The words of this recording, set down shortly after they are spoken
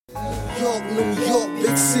New York,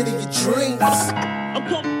 big city of dreams. I'm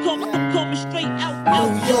coming straight out.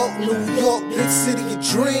 New York, big city of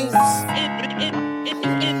dreams.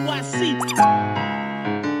 NYC.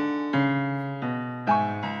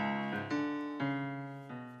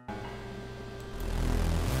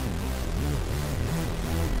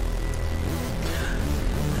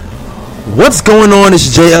 What's going on?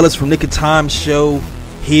 It's J Ellis from Knick of Time Show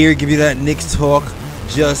here, give you that Knicks talk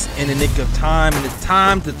just in the nick of time. And it's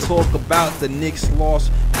time to talk about the Knicks loss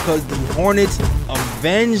because the Hornets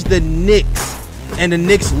avenged the Knicks and the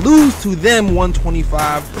Knicks lose to them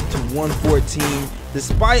 125 to 114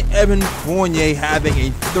 despite Evan Fournier having a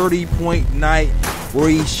 30-point night where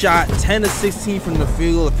he shot 10 of 16 from the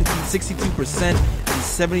field, 62% and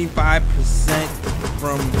 75%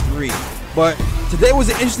 from three. But today was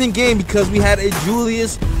an interesting game because we had a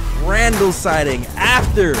Julius Randle sighting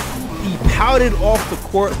after he pouted off the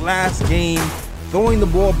court last game, throwing the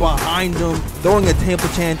ball behind him, throwing a temper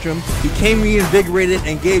tantrum. He came reinvigorated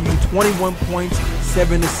and gave you 21 points,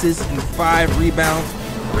 7 assists, and 5 rebounds,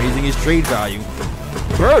 raising his trade value.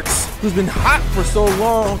 Burks, who's been hot for so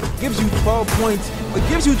long, gives you 12 points, but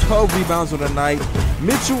gives you 12 rebounds on the night.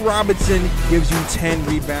 Mitchell Robinson gives you 10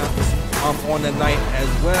 rebounds on the night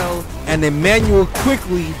as well. And Emmanuel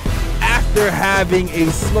quickly, after having a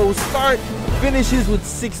slow start, finishes with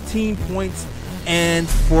 16 points and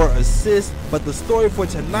 4 assists. But the story for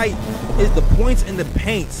tonight is the points in the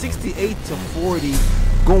paint, 68 to 40,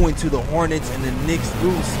 going to the Hornets, and the Knicks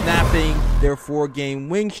through snapping their 4-game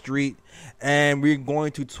win streak. And we're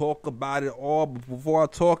going to talk about it all. But before I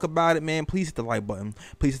talk about it, man, please hit the like button.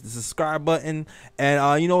 Please hit the subscribe button.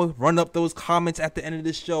 And, run up those comments at the end of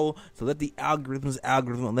the show. So let the algorithm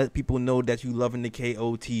and let people know that you loving the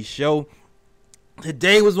KOT show.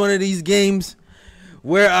 Today was one of these games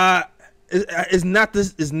where it's not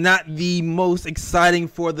the most exciting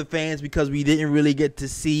for the fans because we didn't really get to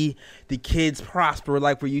see the kids prosper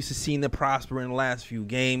like we're used to seeing them prosper in the last few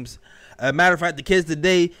games. Matter of fact, the kids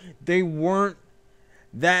today, they weren't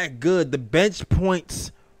that good. The bench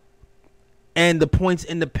points and the points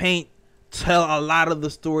in the paint tell a lot of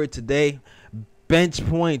the story today. Bench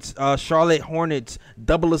points, Charlotte Hornets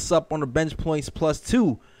double us up on the bench points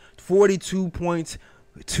 +2, 42 points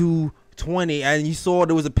to 20. And you saw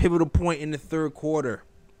there was a pivotal point in the third quarter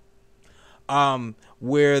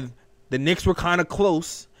where the Knicks were kind of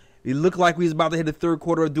close. It looked like we was about to hit the third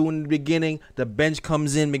quarter of doing the beginning. The bench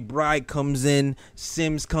comes in, McBride comes in,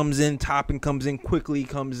 Sims comes in, Toppin comes in, Quickly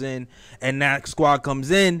comes in, and that squad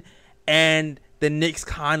comes in, and the Knicks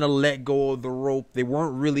kind of let go of the rope. They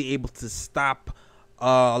weren't really able to stop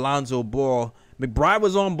Alonzo Ball. McBride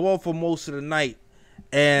was on ball for most of the night,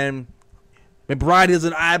 and McBride does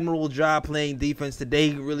an admirable job playing defense. Today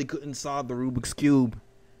he really couldn't solve the Rubik's Cube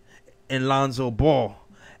in Alonzo Ball.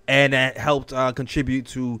 And that helped contribute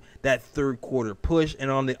to that third quarter push.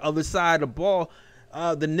 And on the other side of the ball,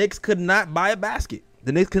 the Knicks could not buy a basket.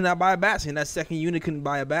 And that second unit couldn't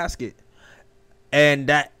buy a basket. And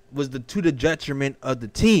that was to the detriment of the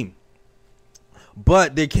team.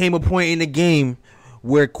 But there came a point in the game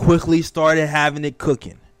where Quickly started having it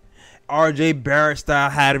cooking. RJ Barrett style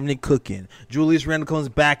having it cooking. Julius Randle comes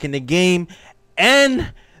back in the game.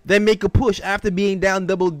 And they make a push. After being down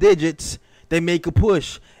double digits, they make a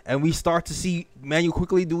push. And we start to see Emmanuel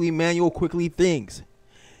Quickly do Emmanuel Quickly things.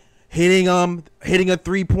 Hitting a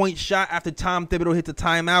 3-point shot after Tom Thibodeau hits a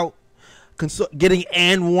timeout. Getting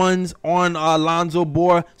and ones on Alonzo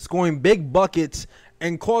Ball. Scoring big buckets.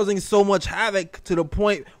 And causing so much havoc to the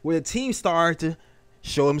point where the team started to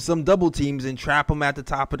show him some double teams and trap him at the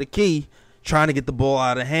top of the key. Trying to get the ball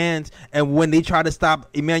out of hands. And when they try to stop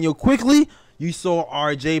Emmanuel Quickly, you saw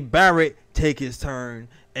RJ Barrett take his turn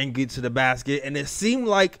and get to the basket. And it seemed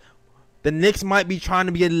like the Knicks might be trying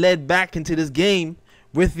to get led back into this game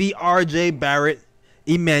with the RJ Barrett,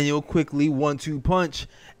 Emmanuel Quickly 1-2 punch.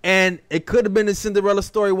 And it could have been a Cinderella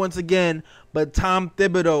story once again, but Tom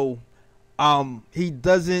Thibodeau, Tom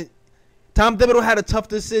Thibodeau had a tough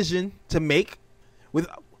decision to make with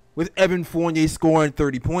Evan Fournier scoring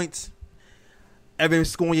 30 points. Evan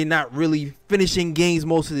Fournier not really finishing games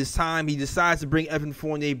most of this time. He decides to bring Evan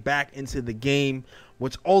Fournier back into the game,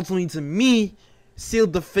 which ultimately, to me,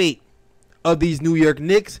 sealed the fate of these New York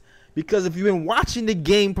Knicks. Because if you've been watching the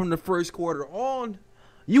game from the first quarter on,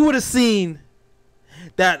 you would have seen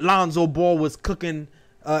that Lonzo Ball was cooking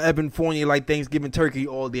Evan Fournier like Thanksgiving turkey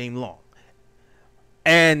all game long.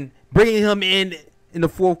 And bringing him in the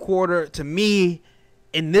fourth quarter, to me,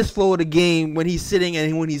 in this flow of the game, when he's sitting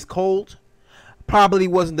and when he's cold, probably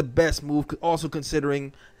wasn't the best move, also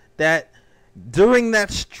considering that during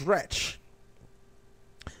that stretch,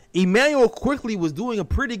 Emmanuel Quickley was doing a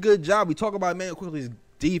pretty good job. We talk about Emmanuel Quickley's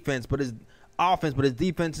defense, but his offense, but his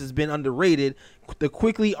defense has been underrated. The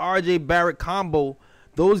Quickley RJ Barrett combo,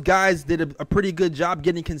 those guys did a pretty good job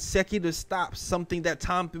getting consecutive stops, something that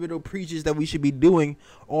Tom Thibodeau preaches that we should be doing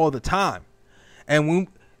all the time. And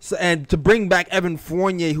to bring back Evan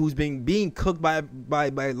Fournier, who's been being cooked by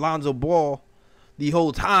Lonzo Ball the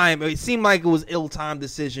whole time, it seemed like it was ill-timed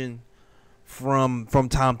decision from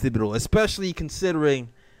Tom Thibodeau, especially considering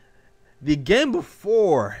the game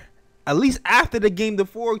before, at least after the game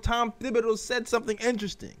before, Tom Thibodeau said something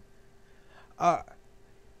interesting. I'm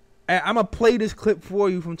going to play this clip for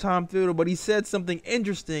you from Tom Thibodeau, but he said something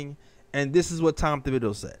interesting, and this is what Tom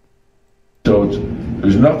Thibodeau said. So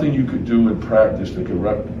there's nothing you could do in practice that could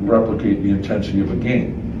replicate the intensity of a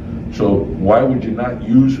game. So why would you not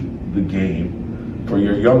use the game for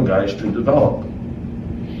your young guys to develop?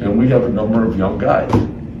 And we have a number of young guys.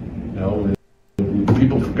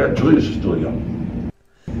 People forget Julius is still young.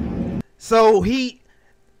 So he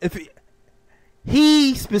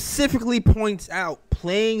specifically points out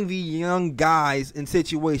playing the young guys in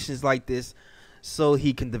situations like this so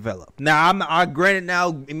he can develop. Now, I granted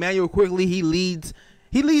now Emmanuel Quickley, he leads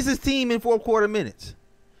his team in fourth quarter minutes.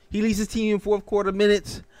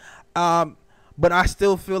 But I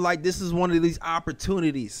still feel like this is one of these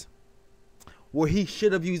opportunities where he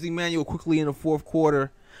should have used Emmanuel Quickley in the fourth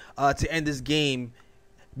quarter to end this game,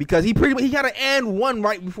 because he got an and one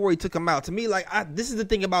right before he took him out. To me, this is the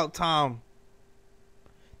thing about Tom.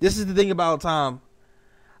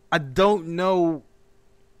 I don't know.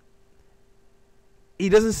 He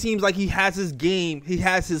doesn't seem like he has his game. He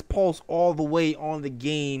has his pulse all the way on the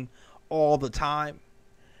game all the time,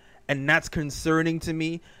 and that's concerning to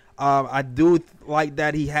me. I do like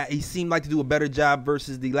that he seemed like to do a better job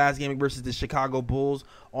versus the last game versus the Chicago Bulls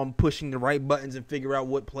on pushing the right buttons and figure out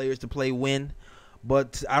what players to play when.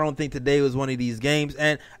 But I don't think today was one of these games,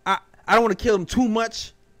 and I don't want to kill him too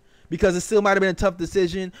much because it still might have been a tough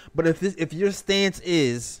decision. But if your stance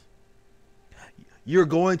is you're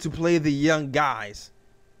going to play the young guys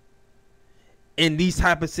in these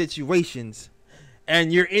type of situations,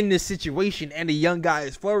 and you're in this situation and the young guy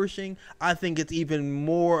is flourishing, I think it's even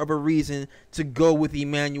more of a reason to go with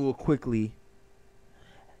Emmanuel Quickley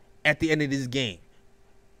at the end of this game.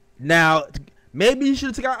 Now, maybe he should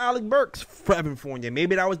have took out Alec Burks for Evan Fournier.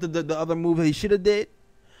 Maybe that was the other move that he should have did.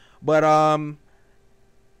 But I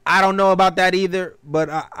don't know about that either. But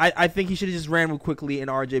I think he should have just ran with Quickley and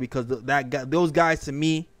RJ, because those guys, to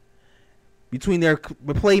me, between their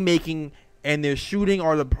playmaking and their shooting,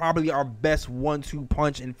 are probably our best 1-2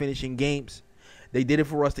 punch in finishing games. They did it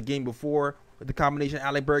for us the game before with the combination of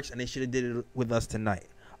Alec Burks, and they should have did it with us tonight.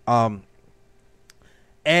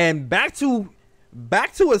 And back to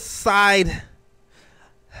a side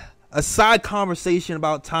conversation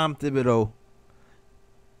about Tom Thibodeau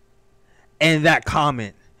and that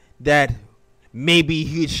comment that maybe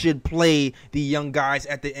he should play the young guys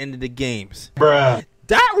at the end of the games. Bruh.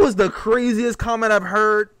 That was the craziest comment I've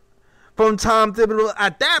heard from Tom Thibodeau.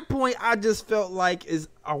 At that point, I just felt like,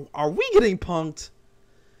 are we getting punked?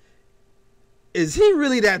 Is he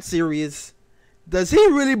really that serious? Does he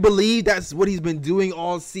really believe that's what he's been doing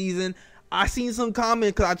all season? I seen some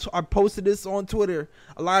comment, because I posted this on Twitter.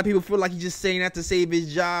 A lot of people feel like he's just saying that to save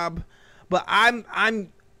his job, but I'm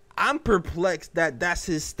perplexed that that's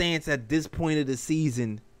his stance at this point of the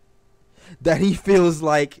season. That he feels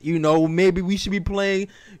like, maybe we should be playing.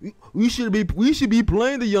 We should be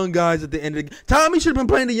playing the young guys at the end of the game. Tommy should have been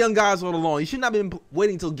playing the young guys all along. He should not have been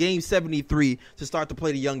waiting until game 73 to start to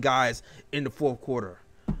play the young guys in the fourth quarter.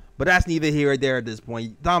 But that's neither here or there at this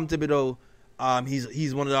point. Tom Thibodeau,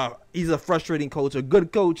 he's a frustrating coach, a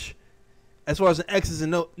good coach as far as the X's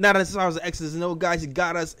and O, not as far as the X's and O guys. He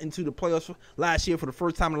got us into the playoffs last year for the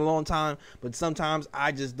first time in a long time. But sometimes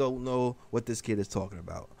I just don't know what this kid is talking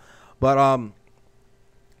about. But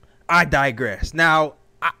I digress. Now,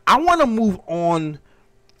 I want to move on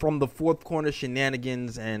from the fourth quarter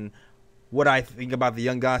shenanigans and what I think about the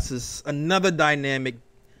young guys. This is another dynamic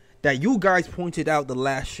that you guys pointed out the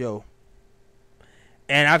last show.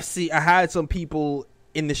 And I had some people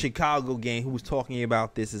in the Chicago game who was talking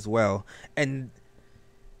about this as well. And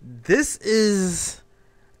this is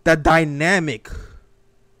the dynamic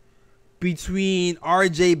between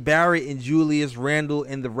RJ Barrett and Julius Randle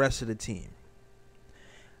and the rest of the team.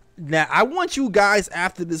 Now, I want you guys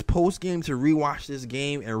after this post game to rewatch this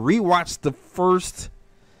game and rewatch the first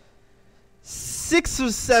 6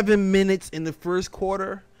 or 7 minutes in the first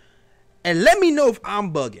quarter, and let me know if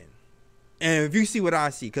I'm bugging and if you see what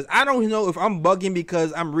I see, because I don't know if I'm bugging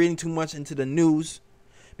because I'm reading too much into the news,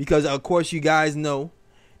 because of course you guys know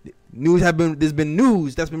There's been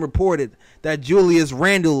news that's been reported that Julius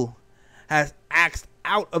Randle has axed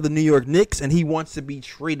out of the New York Knicks and he wants to be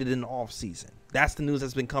traded in the offseason. That's the news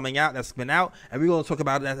that's been coming out. That's been out, and we're going to talk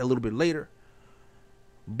about that a little bit later.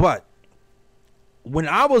 But when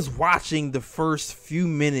I was watching the first few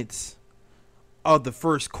minutes of the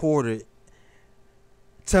first quarter,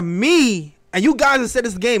 to me, and you guys have said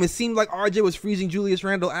this game, it seemed like RJ was freezing Julius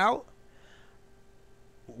Randle out.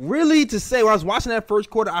 Really, to say, when I was watching that first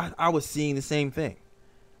quarter, I was seeing the same thing.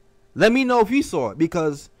 Let me know if you saw it,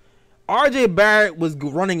 because RJ Barrett was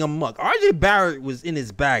running amok. RJ Barrett was in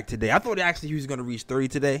his bag today. I thought actually he was going to reach 30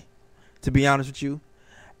 today, to be honest with you.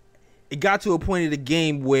 It got to a point in the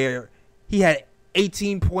game where he had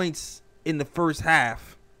 18 points in the first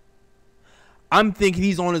half. I'm thinking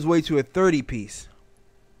he's on his way to a 30-piece.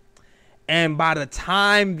 And by the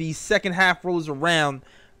time the second half rolls around,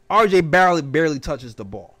 RJ barely touches the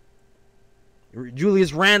ball.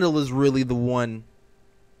 Julius Randle is really the one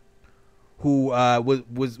who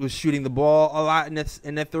was shooting the ball a lot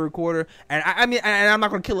in that third quarter. And I mean, and I'm not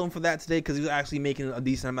going to kill him for that today because he was actually making a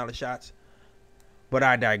decent amount of shots. But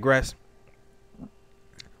I digress.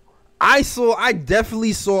 I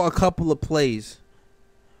definitely saw a couple of plays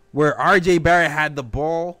where RJ Barrett had the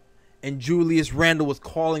ball and Julius Randle was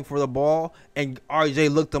calling for the ball and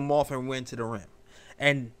RJ looked him off and went to the rim.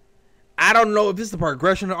 And I don't know if this is the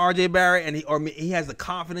progression of RJ Barrett and he has the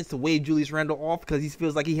confidence to wave Julius Randle off because he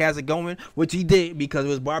feels like he has it going, which he did because it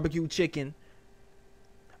was barbecue chicken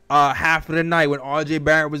half of the night when RJ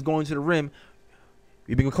Barrett was going to the rim.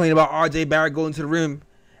 We've been complaining about RJ Barrett going to the rim,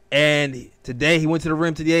 and today he went to the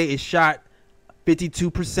rim today. It shot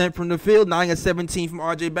 52% from the field, 9 of 17 from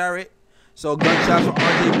RJ Barrett. So gunshots for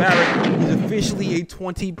RJ Barrett. He's officially a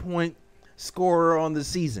 20-point scorer on the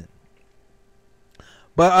season.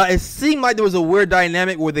 But it seemed like there was a weird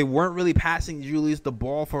dynamic where they weren't really passing Julius the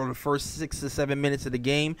ball for the first 6 to 7 minutes of the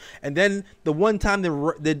game. And then the one time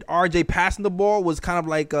that RJ passing the ball was kind of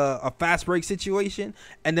like a fast break situation.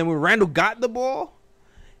 And then when Randle got the ball,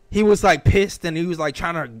 he was like pissed and he was like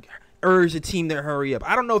trying to urge the team to hurry up.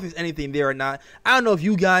 I don't know if there's anything there or not. I don't know if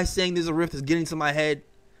you guys saying there's a rift is getting to my head.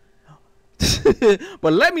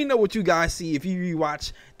 But let me know what you guys see if you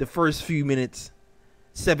rewatch the first few minutes,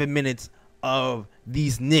 7 minutes of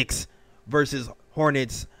these Knicks versus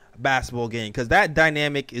Hornets basketball game, because that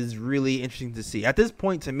dynamic is really interesting to see. At this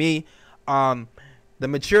point, to me, the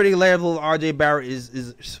maturity level of RJ Barrett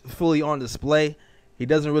is fully on display. He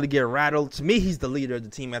doesn't really get rattled. To me, he's the leader of the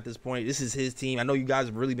team at this point. This is his team. I know you guys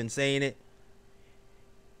have really been saying it.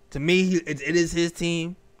 To me, it is his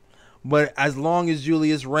team. But as long as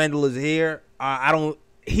Julius Randle is here,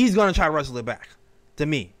 he's going to try to wrestle it back, to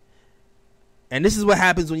me. And this is what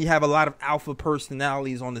happens when you have a lot of alpha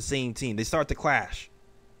personalities on the same team. They start to clash.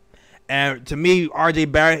 And to me,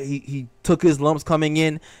 RJ Barrett, he took his lumps coming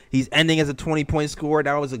in. He's ending as a 20-point scorer.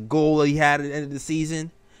 That was a goal that he had at the end of the season.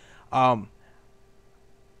 And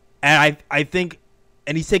I think,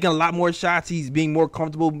 and he's taking a lot more shots. He's being more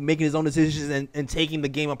comfortable making his own decisions and taking the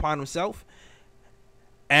game upon himself.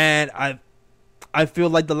 And I feel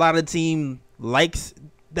like a lot of the team likes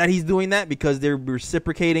that he's doing that because they're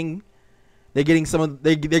reciprocating. They're getting some of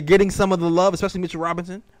the love, especially Mitchell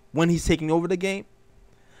Robinson, when he's taking over the game.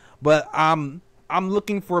 But I'm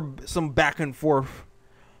looking for some back and forth.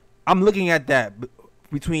 I'm looking at that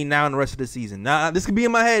between now and the rest of the season. Now this could be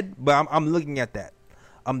in my head, but I'm looking at that.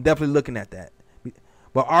 I'm definitely looking at that.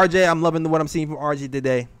 But RJ, I'm loving what I'm seeing from RJ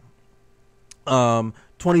today.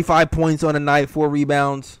 25 points on the night, 4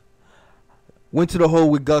 rebounds. Went to the hole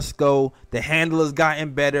with gusto. The handle has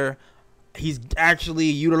gotten better. He's actually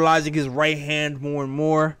utilizing his right hand more and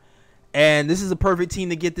more. And this is a perfect team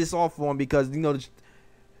to get this off on because, you know,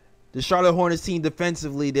 the Charlotte Hornets team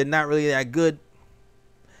defensively, they're not really that good.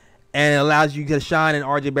 And it allows you to shine, and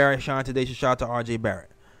RJ Barrett shine today. So shout out to RJ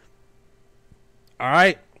Barrett. All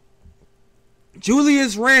right.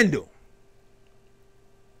 Julius Randle.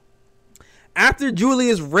 After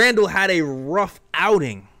Julius Randle had a rough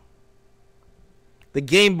outing the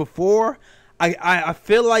game before, I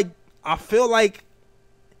feel like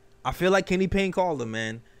Kenny Payne called him,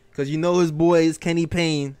 man, because you know his boy is Kenny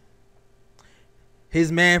Payne,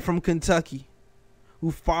 his man from Kentucky,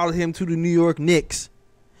 who followed him to the New York Knicks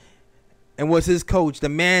and was his coach. The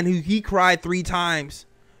man who he cried 3 times.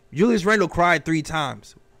 Julius Randle cried 3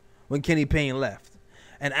 times when Kenny Payne left,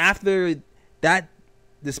 and after that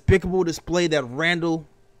despicable display that Randle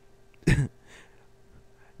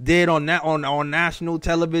did on national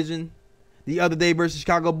television the other day versus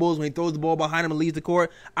Chicago Bulls when he throws the ball behind him and leaves the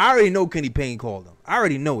court, I already know Kenny Payne called him. I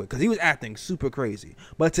already know it because he was acting super crazy.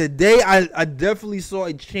 But today I definitely saw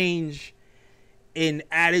a change in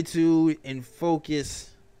attitude and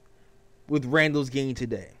focus with Randle's game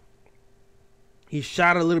today. He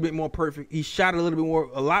shot a little bit more perfect. He shot a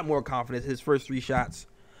lot more confident his first 3 shots.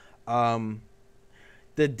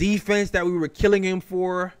 The defense that we were killing him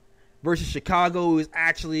for versus Chicago was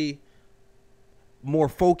actually more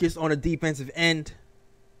focused on the defensive end.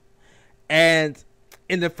 And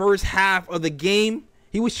in the first half of the game,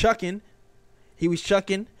 he was chucking.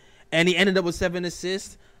 And he ended up with 7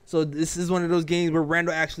 assists. So this is one of those games where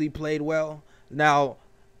Randle actually played well. Now,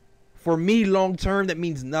 for me, long term, that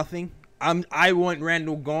means nothing. I want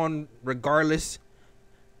Randle gone regardless.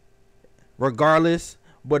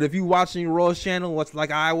 But if you watching Raw's channel, what's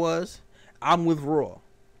like I was, I'm with Raw.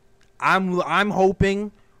 I'm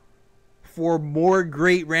hoping for more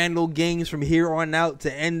great Randle games from here on out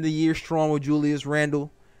to end the year strong with Julius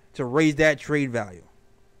Randle to raise that trade value.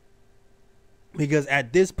 Because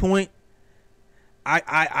at this point,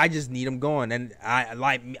 I just need him going. And I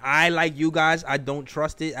like you guys, I don't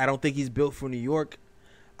trust it. I don't think he's built for New York.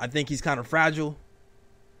 I think he's kind of fragile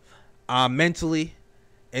mentally.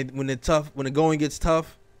 And when the going gets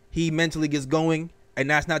tough, he mentally gets going. And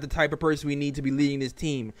that's not the type of person we need to be leading this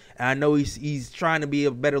team. And I know he's trying to be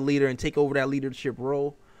a better leader and take over that leadership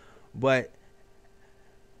role. But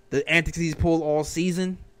the antics he's pulled all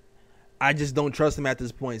season, I just don't trust him at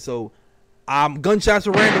this point. So, gunshots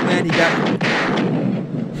for Randle, man.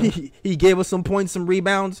 He gave us some points, some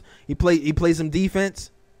rebounds. He played some defense.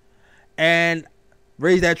 And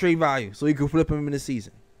raised that trade value so he could flip him in the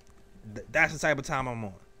season. That's the type of time I'm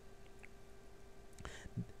on.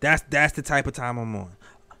 That's the type of time I'm on.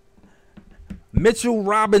 Mitchell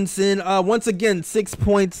Robinson, once again, 6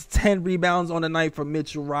 points, 10 rebounds on the night for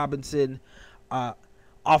Mitchell Robinson.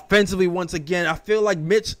 Offensively, once again, I feel like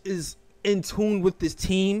Mitch is in tune with this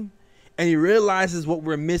team, and he realizes what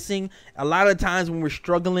we're missing. A lot of times when we're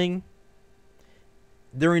struggling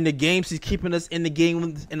during the games, he's keeping us in the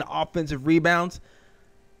game in the offensive rebounds.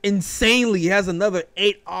 Insanely, he has another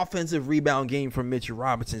 8 offensive rebound game from Mitchell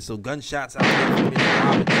Robinson. So gunshots out there for Mitchell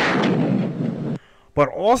Robinson. But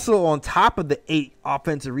also on top of the 8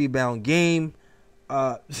 offensive rebound game,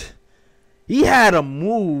 he had a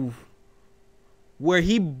move where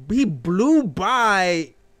he blew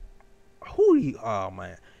by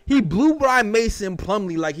he blew by Mason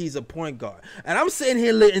Plumlee like he's a point guard. And I'm sitting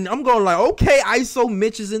here and I'm going like, okay, ISO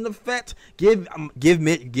Mitch is in effect. Give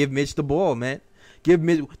Mitch the ball, man. Give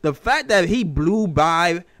Mitch the fact that he blew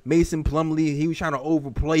by Mason Plumlee. He was trying to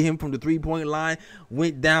overplay him from the 3-point line.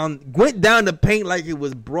 Went down the paint like it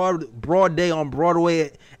was broad day on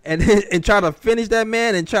Broadway, and try to finish that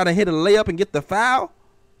man and try to hit a layup and get the foul.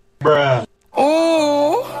 Bruh.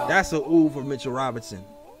 Oh, that's a ooh for Mitchell Robinson.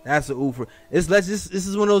 That's a ooh for. This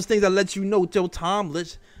is one of those things that lets you know, Tom.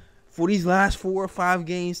 For these last 4 or 5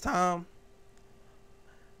 games, Tom.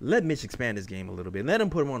 Let Mitch expand his game a little bit. Let him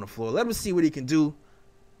put him on the floor. Let him see what he can do.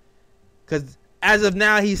 Because as of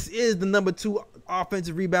now, he is the number 2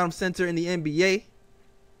 offensive rebound center in the NBA.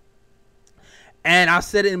 And I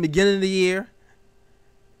said it in the beginning of the year.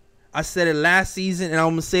 I said it last season, and I'm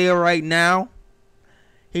going to say it right now.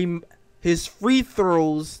 His free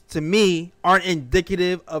throws, to me, aren't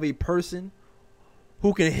indicative of a person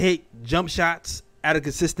who can hit jump shots at a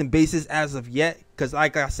consistent basis as of yet. Because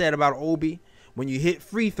like I said about Obi, when you hit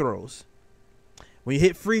free throws,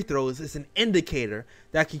 it's an indicator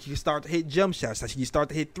that you can start to hit jump shots, that you can start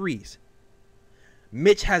to hit threes.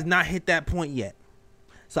 Mitch has not hit that point yet.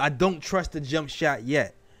 So I don't trust the jump shot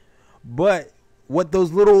yet. But what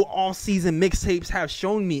those little off-season mixtapes have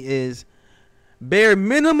shown me is, bare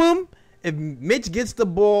minimum, if Mitch gets the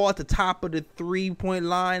ball at the top of the 3-point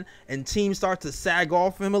line and teams start to sag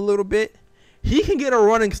off him a little bit, he can get a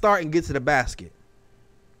running start and get to the basket.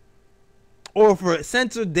 Or if a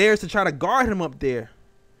center dares to try to guard him up there,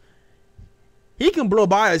 he can blow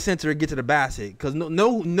by a center and get to the basket. Because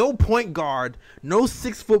no point guard, no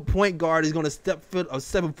 6-foot point guard is going to step foot a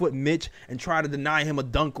 7-foot Mitch and try to deny him a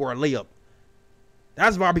dunk or a layup.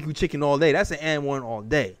 That's barbecue chicken all day. That's an and one all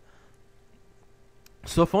day.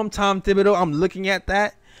 So if I'm Tom Thibodeau, I'm looking at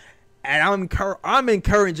that, and I'm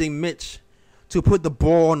encouraging Mitch to put the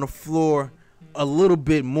ball on the floor a little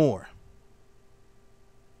bit more.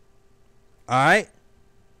 All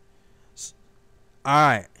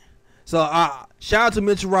right. So shout out to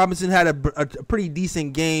Mitchell Robinson. Had a pretty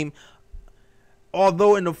decent game.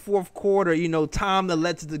 Although in the fourth quarter, Tom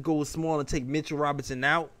lets it go small and take Mitchell Robinson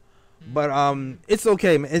out. But it's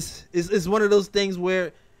okay, man. It's one of those things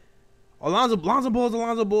where Alonzo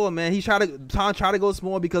Ball, man. Tom tried to go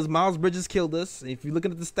small because Miles Bridges killed us. If you're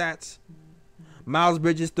looking at the stats, Miles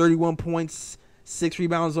Bridges 31 points, 6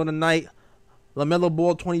 rebounds on the night. LaMelo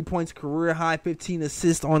Ball, 20 points, career high, 15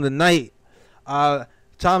 assists on the night.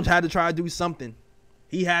 Tom had to try to do something.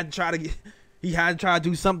 He had to try to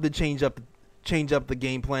do something to change up the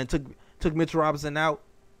game plan. Took Mitch Robinson out,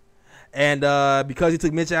 and because he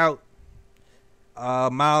took Mitch out,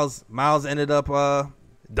 Miles ended up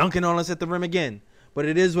dunking on us at the rim again. But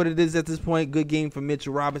it is what it is at this point. Good game for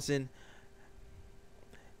Mitchell Robinson,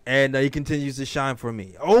 and he continues to shine for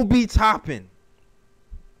me. Obi Toppin.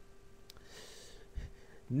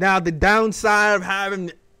 Now the downside of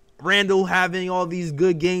having Randle having all these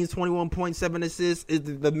good games, 21.7 assists, is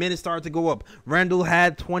the minutes start to go up. Randle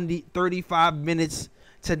had 35 minutes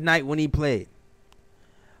tonight when he played.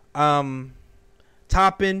 Toppin.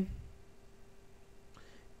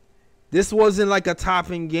 This wasn't like a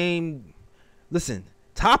Toppin game. Listen,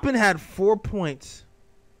 Toppin had 4 points.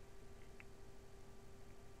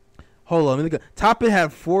 Hold on, let me go. Toppin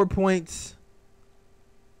had 4 points,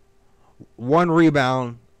 1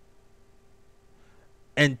 rebound,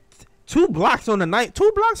 and 2 blocks on the night.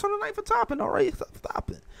 2 blocks on the night for Toppin. All right,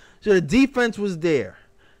 Toppin. So the defense was there.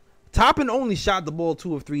 Toppin only shot the ball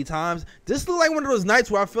 2 or 3 times. This looked like one of those nights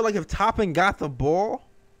where I feel like if Toppin got the ball,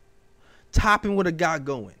 Toppin would have got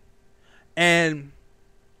going. And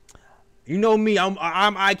you know me, I'm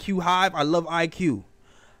IQ Hive. I love IQ.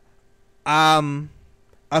 I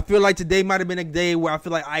feel like today might have been a day where I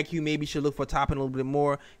feel like IQ maybe should look for Toppin a little bit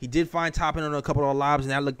more. He did find Toppin on a couple of lobs,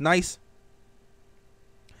 and that looked nice.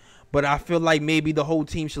 But I feel like maybe the whole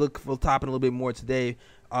team should look for Toppin a little bit more today.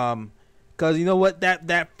 Because you know what? That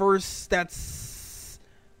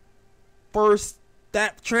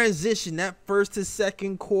transition, that first to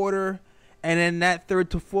second quarter, and then that third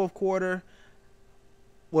to fourth quarter,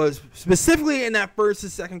 was specifically in that first to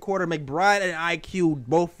second quarter, McBride and IQ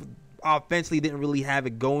both offensively didn't really have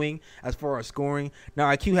it going as far as scoring. Now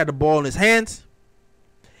IQ had the ball in his hands,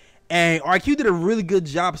 and IQ did a really good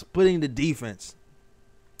job splitting the defense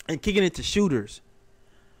and kicking it to shooters.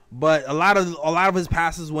 But a lot of his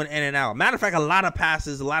passes went in and out. Matter of fact, a lot of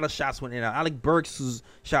shots went in and out. Alec Burks'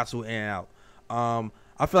 shots went in and out.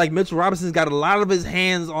 I feel like Mitchell Robinson's got a lot of his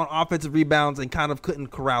hands on offensive rebounds and kind of couldn't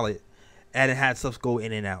corral it, and it had stuff go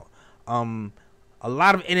in and out. A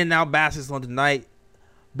lot of in and out baskets on tonight.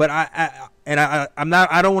 But I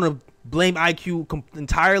don't want to blame IQ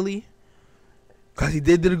entirely, because he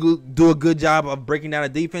did do a good job of breaking down the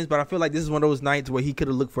defense. But I feel like this is one of those nights where he could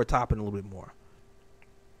have looked for Toppin a little bit more,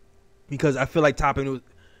 because I feel like Toppin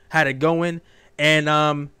had it going,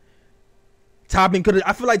 and Toppin could have.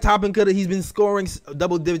 I feel like Toppin could have. He's been scoring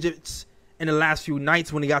double digits in the last few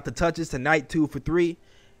nights when he got the touches. Tonight, 2 for 3.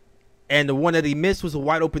 And the one that he missed was a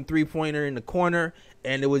wide open 3-pointer in the corner,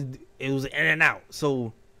 and it was in and out.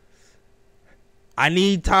 So I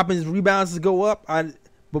need Toppin's rebounds to go up.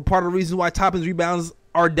 But part of the reason why Toppin's rebounds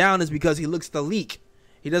are down is because he looks to leak.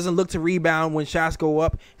 He doesn't look to rebound when shots go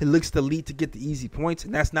up. He looks to leak to get the easy points,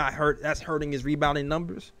 and that's hurting his rebounding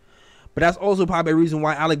numbers. But that's also probably a reason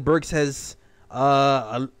why Alec Burks has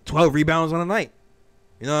 12 rebounds on the night.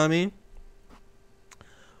 You know what I mean?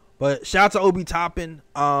 But shout out to Obi Toppin.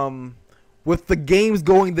 With the games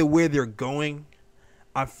going the way they're going,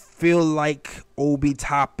 I feel like Obi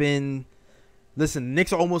Toppin. Listen,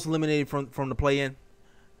 Knicks are almost eliminated from the play-in.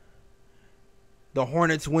 The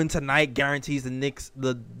Hornets win tonight guarantees the Knicks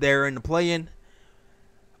they're in the play-in.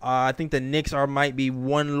 I think the Knicks might be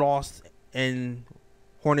 1 loss and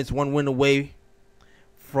Hornets 1 win away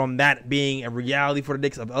from that being a reality for the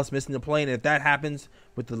Knicks of us missing the play-in. And if that happens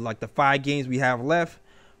with the 5 games we have left,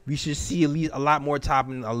 we should see at least a lot more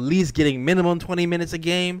Toppin, at least getting minimum 20 minutes a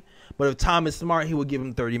game. But if Tom is smart, he will give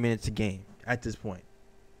him 30 minutes a game at this point.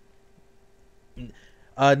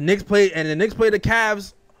 The Knicks play the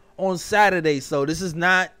Cavs on Saturday, so this is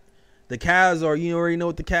not the Cavs, or you already know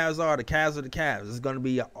what the Cavs are. The Cavs are the Cavs. It's going to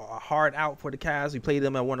be a hard out for the Cavs. We play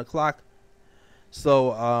them at 1 o'clock,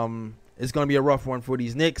 so it's going to be a rough one for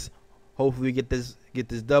these Knicks. Hopefully we get this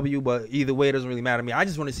W, but either way, it doesn't really matter to me. I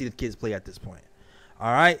just want to see the kids play at this point.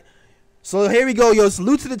 All right, so here we go, yo.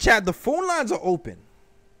 Salute to the chat. The phone lines are open.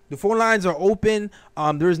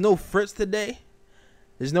 There's no Fritz today.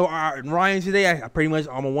 There's no Ryan today.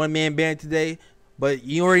 I'm a one-man band today. But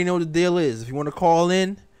you already know what the deal is. If you want to call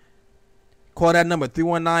in, call that number,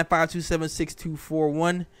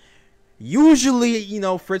 319-527-6241.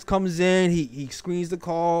 Usually, Fritz comes in. He screens the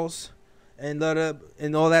calls and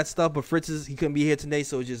all that stuff. But Fritz he couldn't be here today,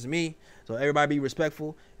 so it's just me. So everybody be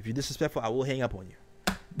respectful. If you're disrespectful, I will hang up on you.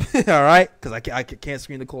 All right? Because I can't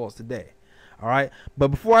screen the calls today. All right? But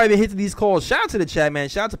before I even hit to these calls, shout out to the chat, man.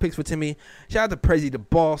 Shout out to Picks for Timmy. Shout out to Prezi the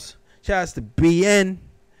Boss. Shout out to BN.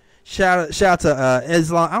 Shout out to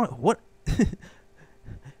Islam.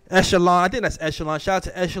 Echelon. I think that's Echelon. Shout out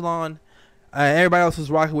to Echelon. Everybody else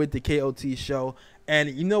was rocking with the KOT show. And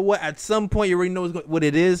you know what? At some point, you already know what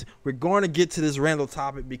it is. We're going to get to this Randle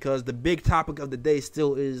topic because the big topic of the day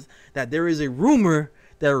still is that there is a rumor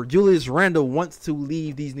that Julius Randle wants to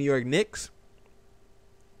leave these New York Knicks.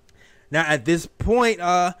 Now, at this point,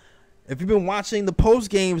 if you've been watching the post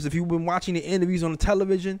games, if you've been watching the interviews on the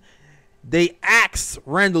television, they asked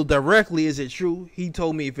Randle directly, is it true? He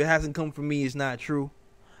told me if it hasn't come from me, it's not true.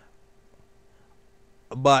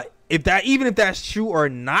 But even if that's true or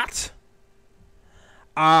not,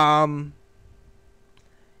 even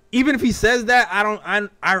if he says that,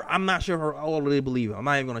 I'm not sure if I all the way believe him. I'm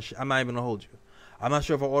not even gonna hold you. I'm not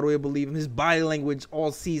sure if I all the way believe him. His body language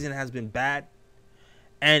all season has been bad,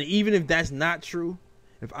 and even if that's not true,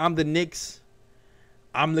 if I'm the Knicks,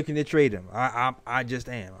 I'm looking to trade him. I just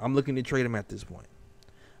am. I'm looking to trade him at this point.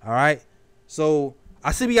 All right. So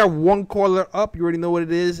I see we got one caller up. You already know what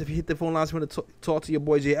it is. If you hit the phone lines, you want to talk to your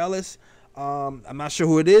boy J Ellis. I'm not sure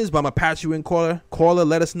who it is, but I'm gonna patch you in, caller. Caller,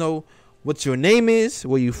 let us know what your name is,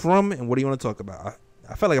 where you from, and what do you want to talk about.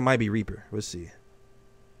 I feel like it might be Reaper. Let's see.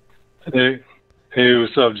 Hey,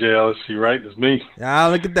 what's up, J Ellis? You right? It's me. Ah,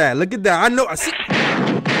 look at that. I know. I see.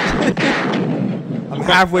 I'm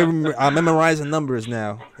halfway memorizing numbers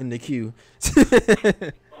now in the queue.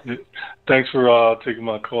 Thanks for taking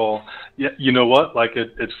my call. Yeah, you know what? Like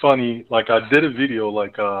it's funny. Like I did a video.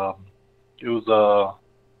 Like it was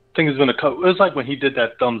I think it's been it was like when he did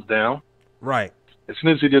that thumbs down. Right. As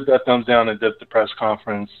soon as he did that thumbs down and did the press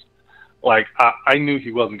conference, like I knew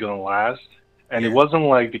he wasn't going to last, and it wasn't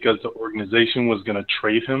like because the organization was going to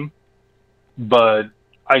trade him, but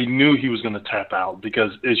I knew he was going to tap out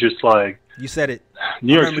because it's just like you said it.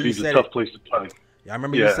 New York City is a tough place to play. Yeah, I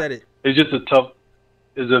remember you said it. It's just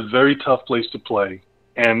it's a very tough place to play,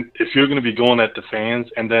 and if you're going to be going at the fans,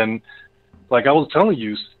 and then like I was telling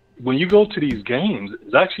you, when you go to these games,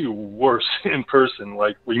 it's actually worse in person.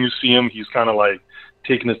 Like when you see him, he's kind of like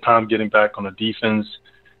taking his time getting back on the defense.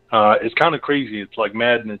 It's kind of crazy. It's like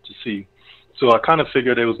madness to see. So I kind of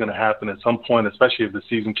figured it was going to happen at some point, especially if the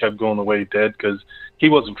season kept going the way it did, because he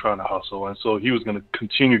wasn't trying to hustle, and so he was going to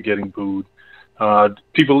continue getting booed.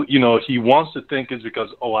 People, he wants to think it's because,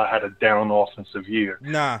 I had a down offensive year.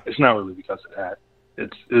 Nah. It's not really because of that.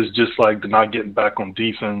 It's just like the not getting back on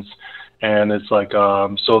defense. And it's like,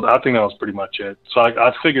 so I think that was pretty much it. So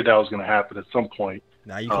I figured that was going to happen at some point.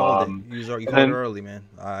 Nah, you called it. You called it early, man.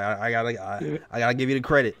 I gotta give you the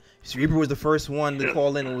credit. Reaper was the first one to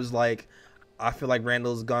call in and was like, I feel like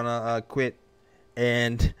Randle's gonna quit,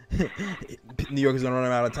 and New York is gonna run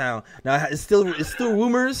him out of town. Now it's still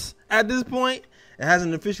rumors at this point. It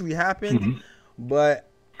hasn't officially happened, but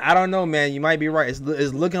I don't know, man. You might be right. It's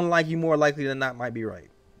looking like you more likely than not might be right.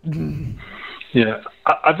 Yeah,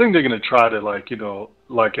 I think they're going to try to I think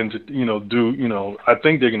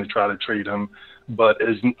they're going to try to trade him, but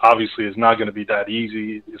obviously it's not going to be that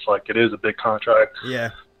easy. It's like it is a big contract.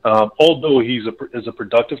 Yeah. Although is a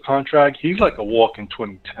productive contract, he's like a walk in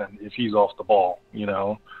 2010 if he's off the ball,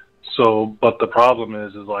 So, but the problem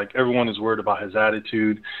is like everyone is worried about his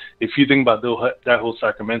attitude. If you think about that whole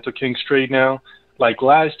Sacramento Kings trade now, like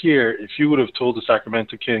last year, if you would have told the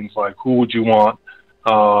Sacramento Kings, like, who would you want?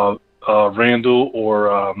 Randle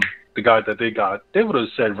or the guy that they got, they would have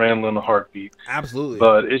said Randle in a heartbeat. Absolutely.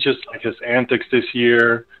 But it's just like his antics this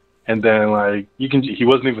year, and then like he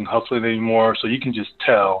wasn't even hustling anymore, so you can just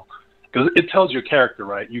tell because it tells your character,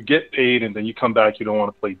 right? You get paid, and then you come back, you don't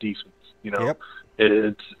want to play defense. Yep.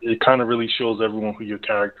 It kind of really shows everyone who your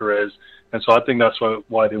character is, and so I think that's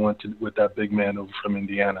why they went with that big man over from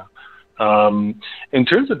Indiana. In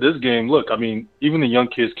terms of this game, look, I mean, even the young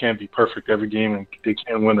kids can't be perfect every game and they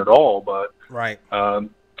can't win it all, but right.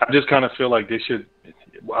 I just kind of feel like they should.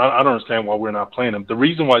 I don't understand why we're not playing them. The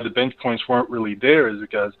reason why the bench points weren't really there is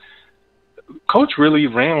because coach really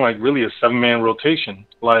ran like really a 7-man rotation.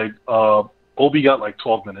 Like Obi got like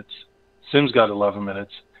 12 minutes, Sims got 11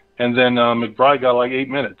 minutes, and then McBride got like 8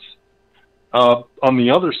 minutes. On the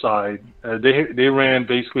other side, they ran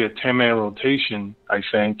basically a 10-man rotation, I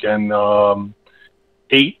think, and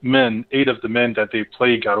 8 of the men that they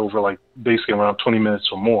played got over like basically around 20 minutes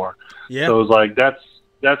or more. Yeah. So it's like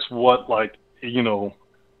that's what like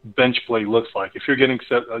bench play looks like. If you're getting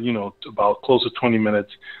set, about close to 20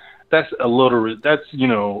 minutes, that's a little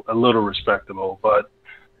respectable. But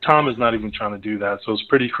Tom is not even trying to do that, so it's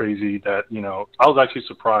pretty crazy that I was actually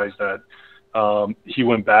surprised that he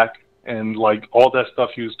went back. And like all that stuff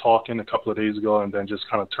he was talking a couple of days ago, and then just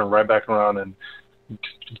kind of turned right back around and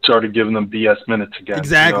started giving them BS minutes again.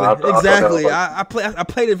 Exactly, exactly. I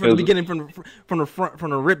played it from the beginning, from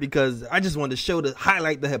the rip, because I just wanted to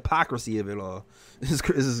highlight the hypocrisy of it all. This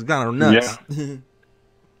is kind of nuts. Yeah.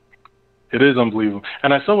 It is unbelievable.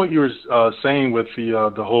 And I saw what you were saying with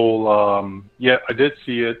the whole. I did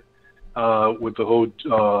see it with the whole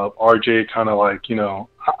RJ kind of like,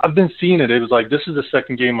 I've been seeing it. It was like, this is the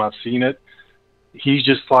second game I've seen it. He's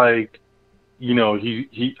just like,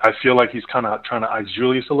 I feel like he's kind of trying to ice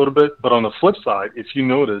Julius a little bit. But on the flip side, if you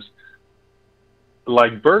notice,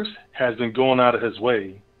 like Burks has been going out of his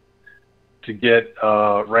way to get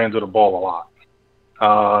Randle the ball a lot.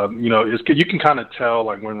 You can kind of tell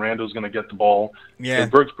like when Randle's going to get the ball. Yeah.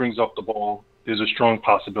 If Burks brings up the ball, there's a strong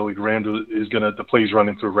possibility Randle is the play's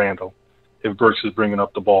running through Randle if Burks is bringing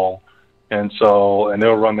up the ball. And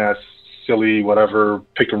they'll run that silly whatever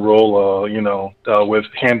pick and roll, with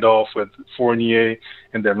handoff with Fournier,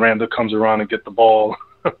 and then Randle comes around and get the ball.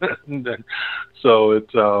 It's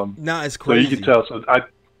crazy. So you can tell. So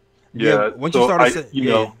once you started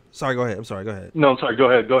sorry, go ahead. I'm sorry, go ahead. No, I'm sorry.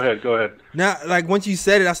 Go ahead. Now, like once you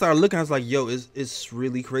said it, I started looking. I was like, "Yo, it's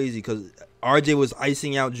really crazy," because RJ was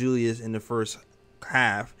icing out Julius in the first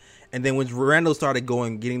half, and then when Randle started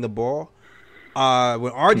getting the ball,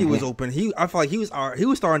 when RJ was open, I felt like he was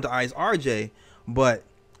starting to ice RJ, but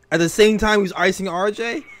at the same time he was icing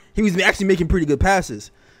RJ, he was actually making pretty good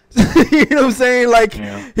passes. You know what I'm saying? Like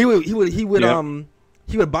he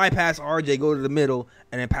would bypass RJ, go to the middle,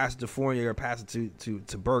 and then pass it to Fournier or pass it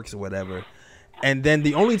to Burks or whatever. And then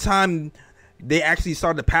the only time they actually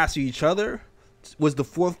started to pass to each other was the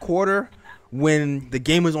fourth quarter when the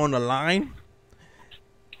game was on the line.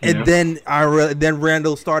 And then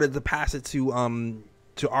Randle started to pass it to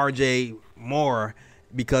RJ more,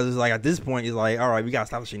 because it's like at this point it's like, all right, we gotta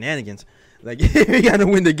stop the shenanigans. Like we gotta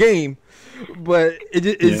win the game. But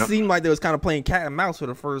it seemed like they was kind of playing cat and mouse for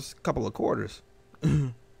the first couple of quarters.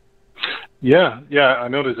 Yeah, I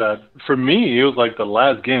noticed that. For me, it was like the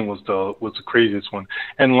last game was the craziest one.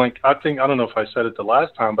 And like I don't know if I said it the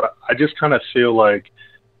last time, but I just kind of feel like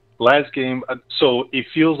last game. So it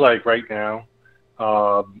feels like right now,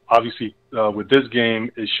 obviously with this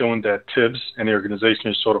game, is showing that Tibbs and the organization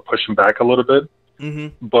is sort of pushing back a little bit.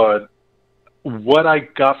 Mm-hmm. But what I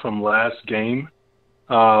got from last game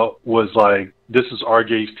was like, this is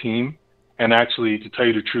RJ's team, and actually, to tell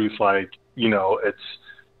you the truth, like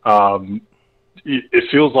it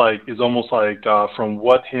feels like it's almost like from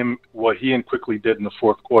what he and Quickly did in the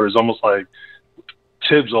fourth quarter, is almost like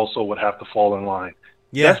Tibbs also would have to fall in line.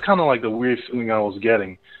 Yeah, that's kind of like the weird feeling I was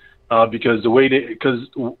getting, because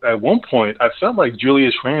at one point I felt like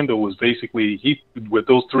Julius Randle was basically, with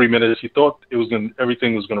those 3 minutes, he thought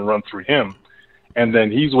everything was gonna run through him, and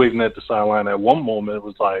then he's waving at the sideline. At one moment, it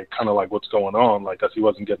was like kind of like, what's going on? Like, as he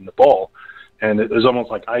wasn't getting the ball. And it was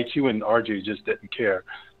almost like IQ and RJ just didn't care.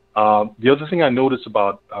 The other thing I noticed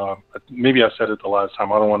about, maybe I said it the last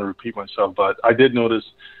time, I don't want to repeat myself, but I did notice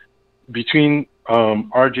between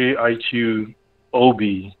RJ, IQ,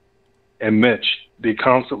 Obi, and Mitch, they're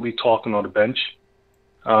constantly talking on the bench.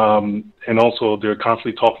 And also they're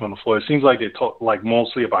constantly talking on the floor. It seems like they talk like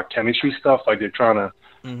mostly about chemistry stuff, like they're trying to,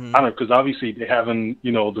 I don't know, because obviously they haven't,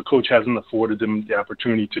 the coach hasn't afforded them the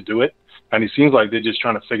opportunity to do it. And it seems like they're just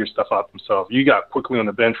trying to figure stuff out themselves. You got Quickly on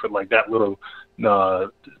the bench with like that little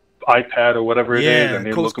iPad or whatever it is, and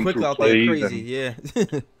they're looking through plays. Crazy,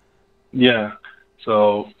 yeah.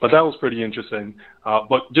 So, but that was pretty interesting.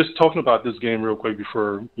 But just talking about this game real quick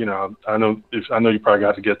before, I know you probably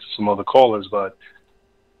got to get to some other callers, but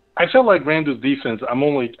I felt like Randle's defense. I'm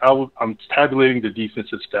tabulating the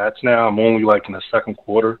defensive stats now. I'm only like in the second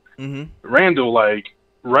quarter. Mm-hmm. Randle, like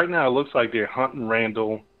right now, it looks like they're hunting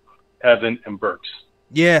Randle, Evan, and Burks.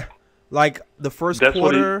 Yeah, like the first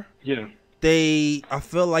quarter. I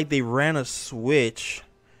felt like they ran a switch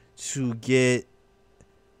to get.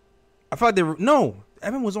 I felt like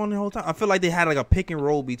Evan was on the whole time. I feel like they had like a pick and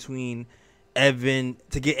roll between Evan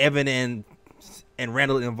to get Evan and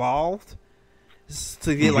Randle involved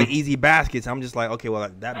to get like easy baskets. I'm just like, okay, well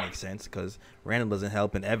that makes sense because Randle doesn't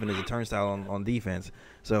help and Evan is a turnstile on defense.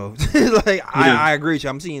 So like I agree with you.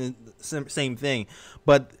 I'm seeing the same thing,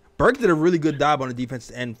 but Burks did a really good job on the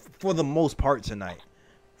defense end for the most part tonight.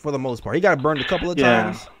 For the most part, he got burned a couple of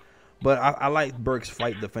times, but I like Burks'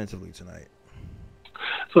 fight defensively tonight.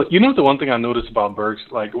 So the one thing I noticed about Burks,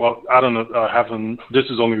 like, well, I don't know, this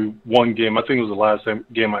is only one game. I think it was the last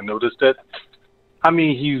game I noticed it. I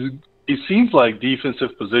mean, it seems like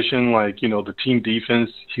defensive position, like the team defense,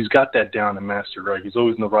 he's got that down and mastered, right? He's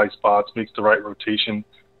always in the right spots, makes the right rotation.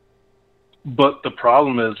 But the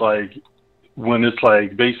problem is like when it's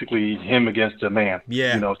like basically him against a man,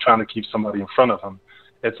 Yeah. Trying to keep somebody in front of him,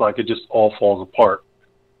 it's like it just all falls apart.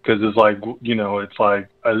 Because it's like, it's like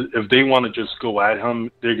if they want to just go at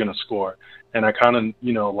him, they're going to score. And I kind of,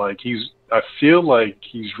 I feel like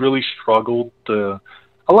he's really struggled a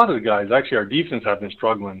lot of the guys, actually our defense have been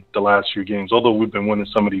struggling the last few games, although we've been winning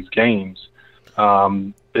some of these games.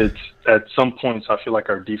 It's at some points I feel like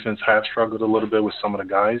our defense have struggled a little bit with some of the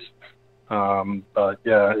guys. But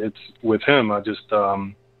yeah, it's with him.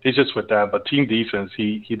 He's just with that. But team defense,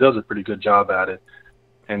 he does a pretty good job at it.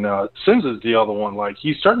 And Sims is the other one. Like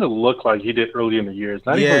he's starting to look like he did early in the year. It's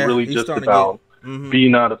not even really just about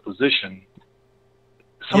being out of position.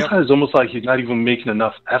 Sometimes it's almost like he's not even making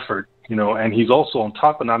enough effort, and he's also on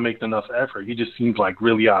top of not making enough effort. He just seems like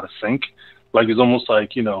really out of sync. Like it's almost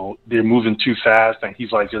like, they're moving too fast and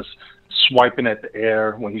he's like just swiping at the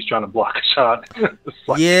air when he's trying to block a shot.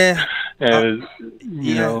 And,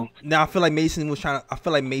 Now I feel like Mason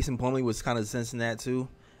Plumlee was kind of sensing that too.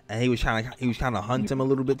 And he was trying to hunt him a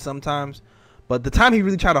little bit sometimes. But the time he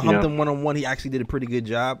really tried to hunt him one-on-one, he actually did a pretty good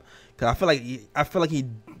job. Because I feel like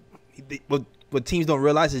what teams don't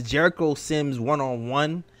realize is Jericho Sims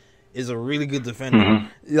one-on-one is a really good defender.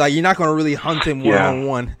 Like you're not gonna really hunt him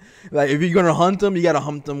one-on-one. Like if you're gonna hunt him, you gotta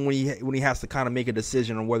hunt him when he has to kind of make a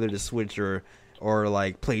decision on whether to switch or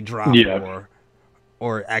like play drop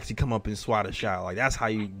or actually come up and swat a shot. Like that's how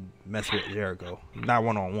you mess with Jericho, not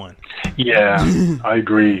one-on-one. Yeah, I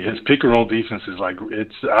agree. His pick and roll defense is like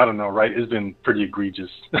I don't know, right? It's been pretty egregious.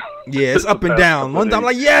 Yeah, it's up and down. One time I'm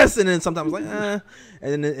like yes, and then sometimes like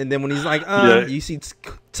and then when he's like you see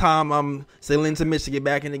Tom sailing to Mitch to get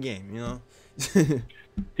back in the game,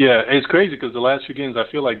 Yeah, it's crazy because the last few games I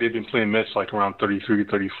feel like they've been playing Mitch like around 33,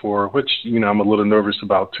 34, which I'm a little nervous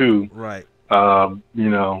about too. Right. But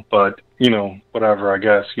whatever. I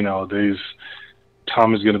guess there's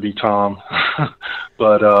Tom is going to be Tom,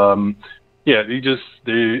 but yeah, they're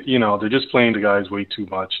just playing the guys way too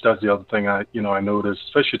much. That's the other thing I noticed,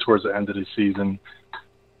 especially towards the end of the season.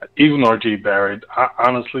 Even RJ Barrett,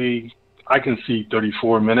 honestly, I can see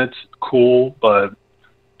 34 minutes, cool, but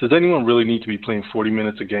does anyone really need to be playing 40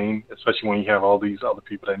 minutes a game, especially when you have all these other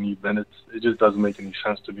people that need minutes? It just doesn't make any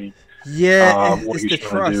sense to me. Yeah, it's the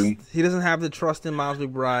trust. He doesn't have the trust in Miles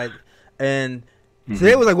McBride. And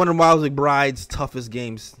today was like one of Miles McBride's toughest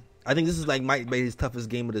games. I think this is might be his toughest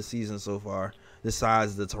game of the season so far,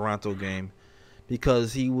 besides the Toronto game.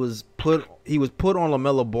 Because he was put on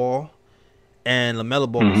LaMelo Ball, and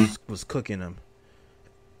LaMelo Ball was cooking him.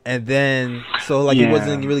 And then, he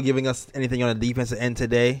wasn't really giving us anything on the defensive end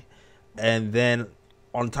today. And then,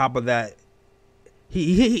 on top of that,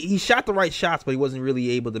 he shot the right shots, but he wasn't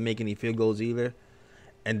really able to make any field goals either.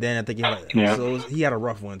 And then I think he had a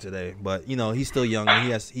rough one today. But he's still young,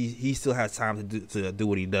 and he still has time to do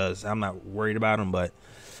what he does. I'm not worried about him, but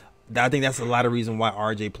I think that's a lot of reason why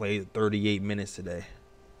RJ played 38 minutes today.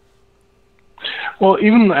 Well,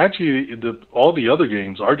 even actually, all the other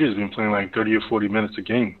games, RJ's been playing like 30 or 40 minutes a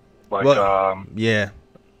game. Yeah.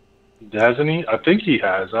 Hasn't he? I think he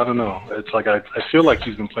has. I don't know. It's like I feel like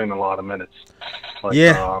he's been playing a lot of minutes. But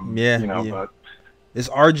it's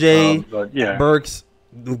RJ, Burks,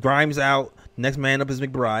 Grimes out. Next man up is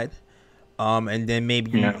McBride. And then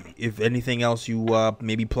maybe if anything else, you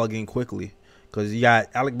maybe plug in quickly. Because you got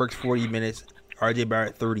Alec Burks 40 minutes, RJ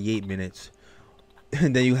Barrett 38 minutes.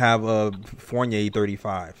 And then you have Fournier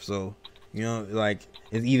 35. So, it's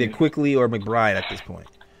either Quickly or McBride at this point.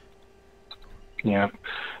 Yeah.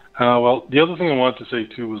 Well, the other thing I wanted to say,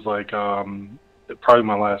 too, was probably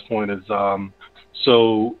my last point is,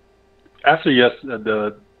 so after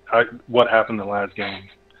what happened in the last game,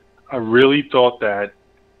 I really thought that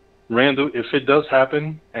Randle, if it does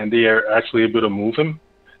happen and they are actually able to move him,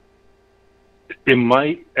 it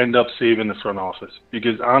might end up saving the front office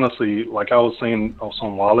because honestly, like I was saying also a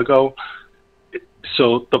while ago,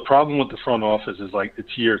 so the problem with the front office is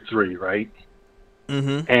it's year 3, right?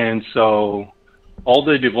 And so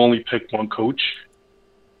although they've only picked one coach,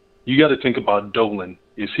 you got to think about Dolan.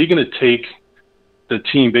 Is he going to take the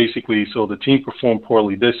team basically? So the team performed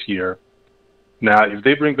poorly this year. Now, if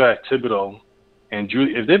they bring back Thibodeau and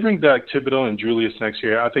Julius next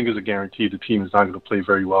year, I think it's a guarantee the team is not going to play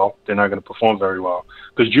very well. They're not going to perform very well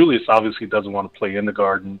because Julius obviously doesn't want to play in the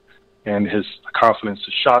Garden, and his confidence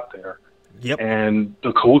is shot there. Yep. And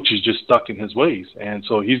the coach is just stuck in his ways, and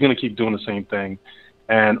so he's going to keep doing the same thing.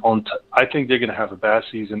 And I think they're going to have a bad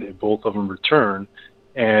season if both of them return.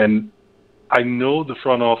 And I know the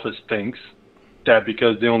front office thinks that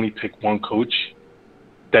because they only pick one coach,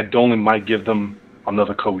 that Dolan might give them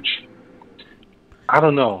another coach. I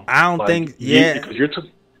don't know. I don't think. Yeah. Because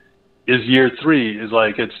is year 3 is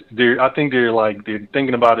like I think they're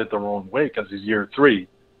thinking about it the wrong way because it's year 3,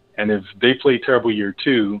 and if they play terrible year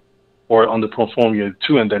 2 or underperform year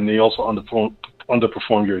 2, and then they also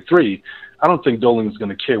underperform year 3, I don't think Dolan is going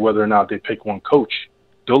to care whether or not they pick one coach.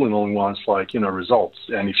 Dolan only wants results,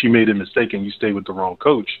 and if you made a mistake and you stay with the wrong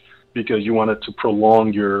coach because you wanted to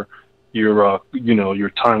prolong your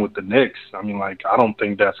time with the Knicks, I mean, I don't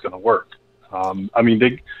think that's going to work.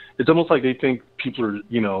 It's almost like they think people are,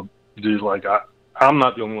 I'm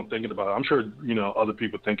not the only one thinking about it. I'm sure, other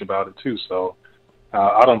people think about it too. So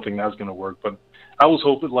I don't think that's going to work. But I was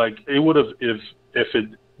hoping it would have, if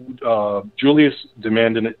Julius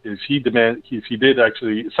demanded it, if he did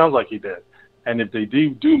actually, it sounds like he did. And if they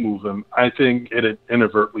do move him, I think it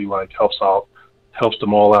inadvertently helps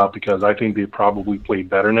them all out because I think they probably play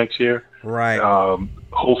better next year. Right.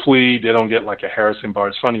 Hopefully they don't get a Harrison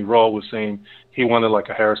Barnes. Funny, Raw was saying he wanted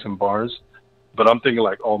a Harrison Barnes, but I'm thinking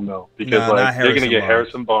oh no, because they're going to get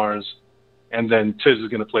Harrison Barnes, and then Tiz is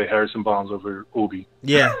going to play Harrison Barnes over Obi.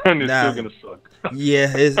 Yeah, and it's still going to suck.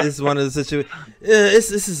 Yeah, it's one of the situations.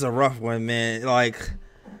 This is a rough one, man.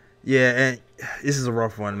 And this is a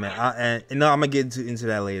rough one, man. I'm gonna get into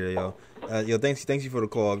that later, yo. Thanks you for the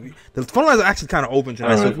call. The phone lines are actually kind of open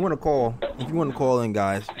tonight, so if you want to call in,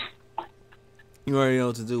 guys, you already know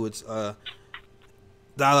what to do. It's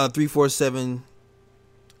dial 347.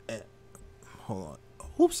 Hold on.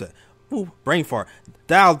 Oops, brain fart.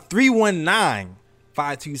 Dial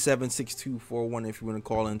 319-527-6241 if you want to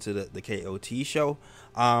call into the KOT show.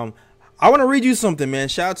 I want to read you something, man.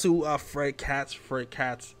 Shout out to Fred Katz. Fred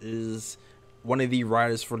Katz is one of the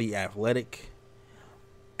writers for The Athletic.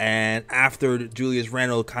 And after Julius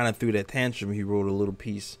Randle kind of threw that tantrum, he wrote a little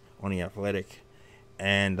piece on The Athletic.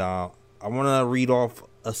 And I want to read off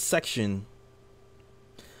a section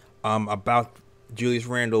about Julius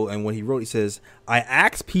Randle and what he wrote. He says, I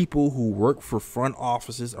asked people who work for front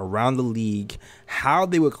offices around the league how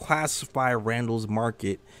they would classify Randle's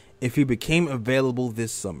market if he became available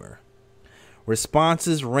this summer.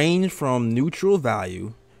 Responses range from neutral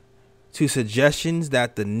value to suggestions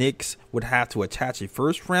that the Knicks would have to attach a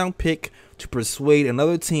first-round pick to persuade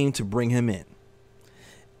another team to bring him in.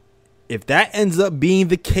 If that ends up being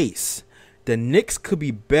the case, the Knicks could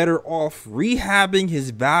be better off rehabbing his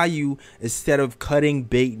value instead of cutting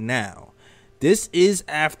bait now. This is,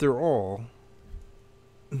 after all,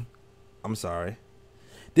 a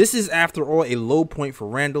low point for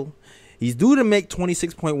Randle. He's due to make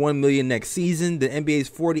 $26.1 million next season, the NBA's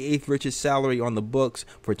 48th richest salary on the books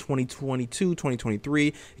for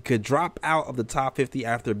 2022-2023. He could drop out of the top 50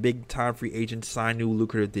 after big-time free agents sign new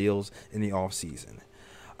lucrative deals in the offseason.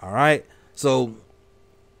 All right, so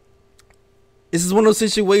this is one of those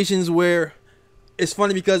situations where it's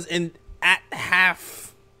funny because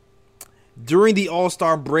during the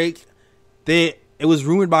All-Star break, it was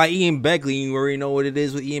rumored by Ian Begley. You already know what it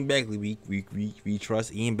is with Ian Begley. We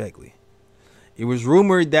trust Ian Begley. It was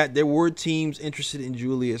rumored that there were teams interested in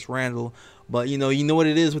Julius Randle, but you know what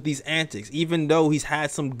it is with these antics. Even though he's had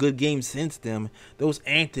some good games since then, those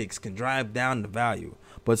antics can drive down the value.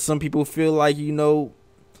 But some people feel like, we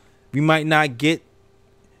might not get.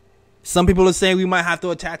 Some people are saying we might have to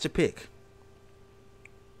attach a pick.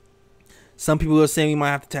 Some people are saying we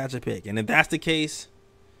might have to attach a pick, and if that's the case,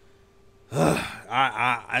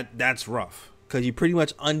 that's rough because you're pretty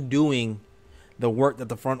much undoing the work that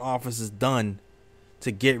the front office has done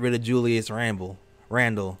to get rid of Julius Randle,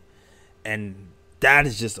 and that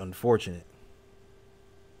is just unfortunate.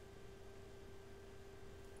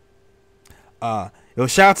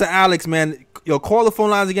 Shout out to Alex, man. Call the phone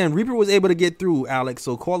lines again. Reaper was able to get through, Alex,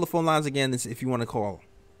 so call the phone lines again if you want to call.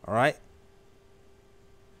 All right.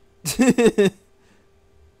 All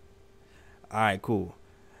right, cool.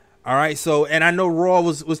 All right, so and I know Raw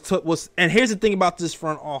was and here's the thing about this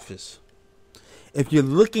front office. If you're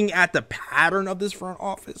looking at the pattern of this front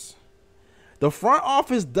office, the front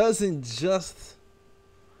office doesn't just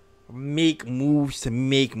make moves to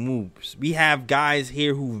make moves. We have guys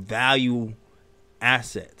here who value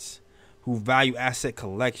assets, who value asset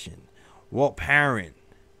collection. Walt Parent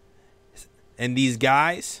and these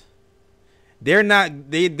guys, they're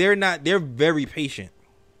very patient.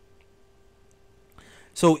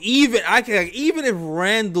 So even if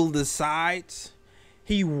Randle decides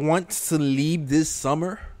he wants to leave this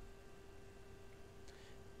summer,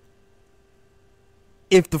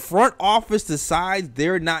 if the front office decides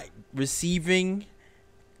they're not receiving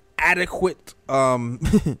adequate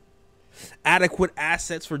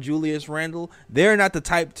assets for Julius Randle, they're not the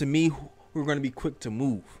type to me who are going to be quick to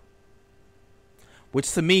move,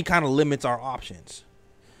 which to me kind of limits our options.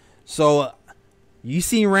 So You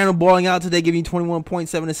seen Randle balling out today, giving you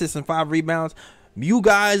 21.7 assists and 5 rebounds. You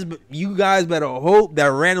guys better hope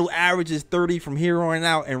that Randle averages 30 from here on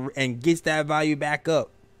out and gets that value back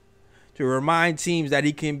up to remind teams that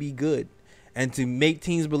he can be good and to make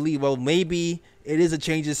teams believe, well, maybe it is a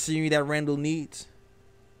change of scenery that Randle needs.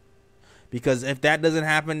 Because if that doesn't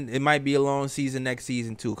happen, it might be a long season next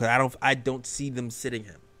season too. Because I don't see them sitting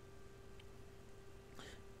him.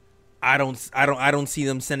 I don't see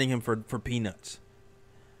them sending him for peanuts.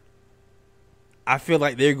 I feel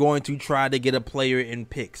like they're going to try to get a player in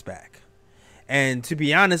picks back. And to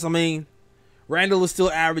be honest, I mean, Randle is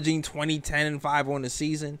still averaging 20, 10, and 5 on the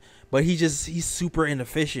season, but he's super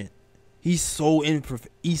inefficient. He's so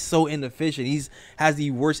inefficient. Has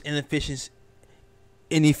the worst inefficiency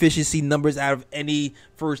numbers out of any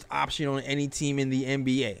first option on any team in the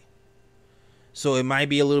NBA. So it might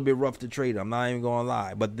be a little bit rough to trade him. I'm not even going to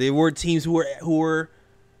lie. But there were teams who were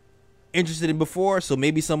interested in before, so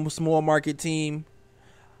maybe some small market team.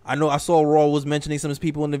 I know I saw Raw was mentioning some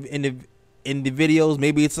people in the videos.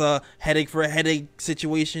 Maybe it's a headache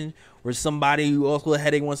situation where somebody who also a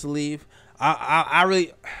headache wants to leave. I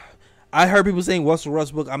heard people saying Russell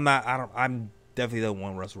Westbrook. I'm definitely don't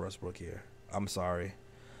want Russell Westbrook here. I'm sorry,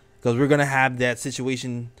 because we're gonna have that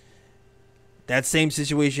situation, that same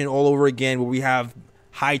situation all over again, where we have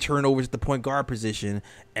high turnovers at the point guard position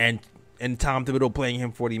and Tom Thibodeau playing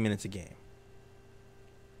him 40 minutes a game.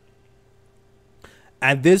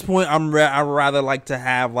 At this point, I'd rather like to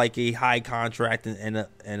have like a high contract and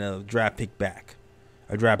a draft pick back,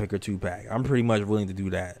 a draft pick or 2 back. I'm pretty much willing to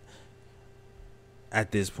do that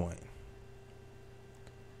at this point.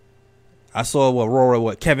 I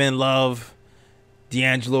saw Kevin Love,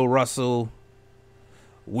 D'Angelo Russell,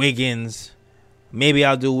 Wiggins. Maybe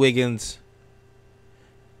I'll do Wiggins.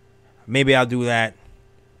 Maybe I'll do that.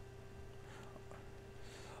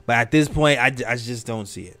 But at this point, I just don't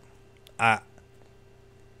see it.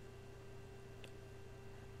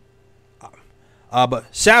 But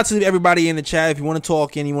shout out to everybody in the chat. If you want to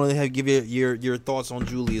talk and you want to give your thoughts on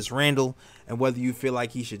Julius Randle and whether you feel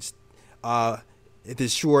like he should, if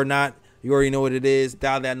it's true or not, you already know what it is.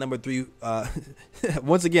 Dial that number 3.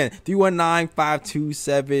 Once again,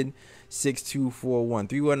 319-527-6241.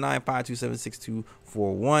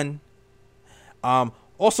 319-527-6241.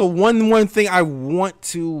 Also, one thing I want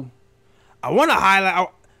to highlight.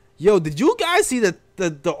 Yo, did you guys see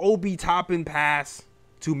the Obi Toppin pass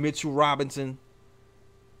to Mitchell Robinson?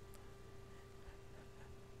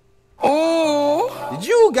 Oh! Did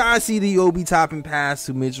you guys see the Obi Toppin pass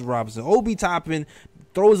to Mitchell Robinson? Obi Toppin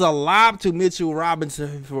throws a lob to Mitchell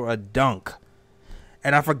Robinson for a dunk.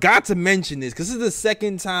 And I forgot to mention this because this is the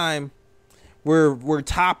second time where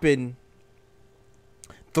Toppin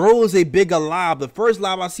throws a bigger lob. The first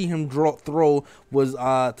lob I see him throw was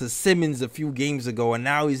to Simmons a few games ago, and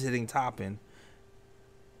now he's hitting Toppin.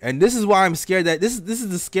 And this is why I'm scared that this is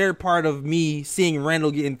the scared part of me seeing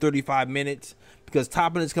Randle getting 35 minutes, because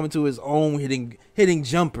Toppin is coming to his own, hitting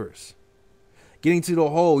jumpers, getting to the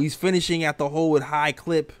hole. He's finishing at the hole with high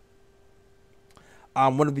clip.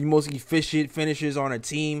 One of the most efficient finishers on a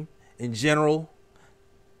team in general.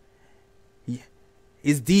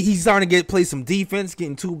 He's starting to play some defense,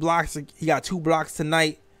 getting 2 blocks. He got 2 blocks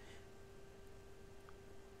tonight.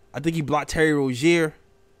 I think he blocked Terry Rozier.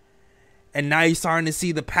 And now he's starting to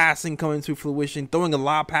see the passing coming to fruition. Throwing a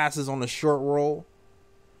lot of passes on a short roll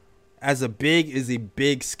as a big is a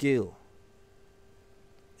big skill.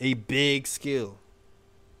 A big skill.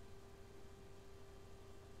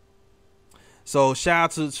 So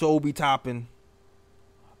shout out to Obi Toppin.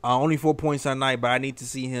 Only 4 points on night, but I need to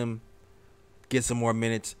see him get some more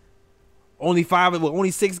minutes. Only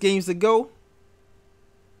 6 games to go.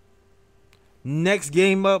 Next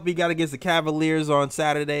game up, we got against the Cavaliers on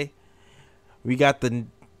Saturday. We got the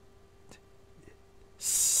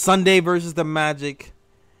Sunday versus the Magic,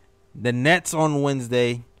 the Nets on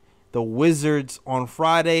Wednesday, the Wizards on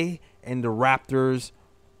Friday, and the Raptors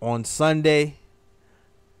on Sunday.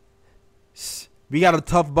 We got a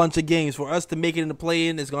tough bunch of games. For us to make it in the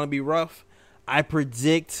play-in, it's going to be rough. I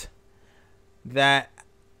predict that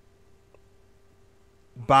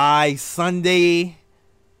by Sunday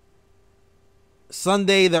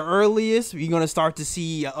the earliest, you're going to start to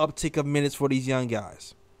see an uptick of minutes for these young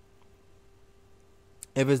guys.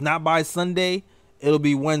 If it's not by Sunday, it'll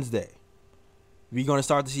be Wednesday. We're going to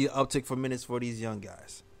start to see an uptick for minutes for these young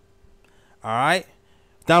guys. All right?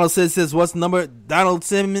 Donald says, what's the number? Donald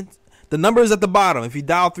Simmons. The number is at the bottom. If you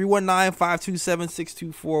dial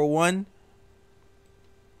 319-527-6241,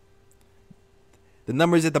 the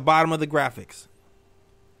number is at the bottom of the graphics.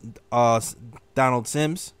 Donald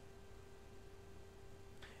Sims.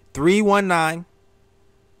 319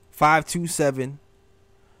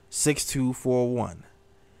 527-6241.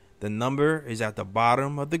 The number is at the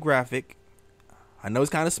bottom of the graphic. I know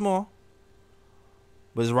it's kind of small,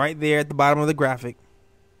 but it's right there at the bottom of the graphic.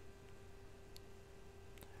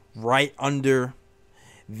 Right under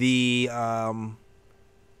the right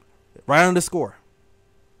under the score.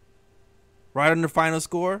 Right under the final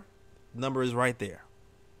score. The number is right there.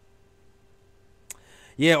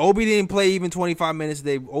 Yeah, Obi didn't play even 25 minutes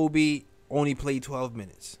today. Obi only played 12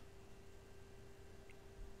 minutes.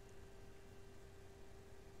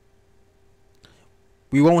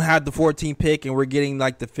 We won't have the 14th pick, and we're getting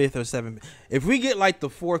like the 5th or 7th. If we get like the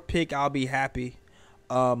 4th pick, I'll be happy.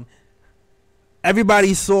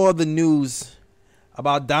 Everybody saw the news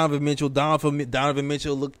about Donovan Mitchell. Donovan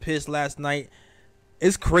Mitchell looked pissed last night.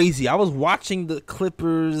 It's crazy. I was watching the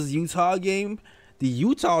Clippers-Utah game. The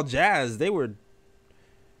Utah Jazz, they were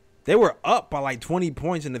up by like 20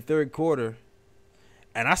 points in the third quarter.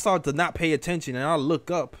 And I started to not pay attention, and I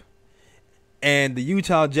look up. And the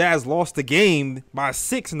Utah Jazz lost the game by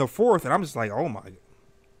 6 in the fourth. And I'm just like, oh, my God.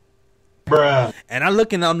 Bruh. And I'm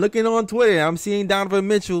looking on Twitter, and I'm seeing Donovan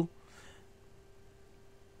Mitchell.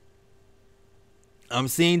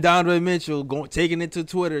 Taking it to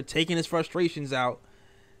Twitter, taking his frustrations out.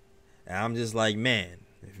 And I'm just like, man,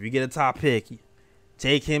 if we get a top pick,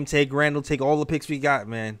 take him, take Randle, take all the picks we got,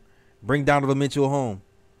 man. Bring Donovan Mitchell home.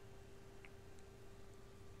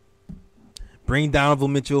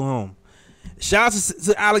 Shout out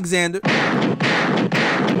to Alexander,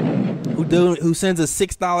 who sends a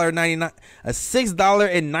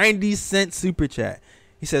 $6.90 super chat.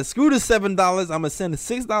 He says, "Screw the $7. I'm gonna send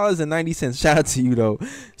 $6.90. Shout out to you though.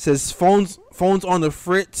 Says phones on the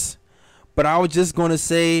fritz, but I was just gonna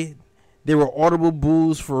say they were audible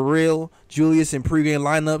boos for real. Julius in pregame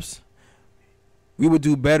lineups. We would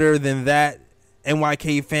do better than that.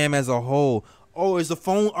 NYK fam as a whole. Oh,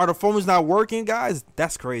 are the phones not working, guys?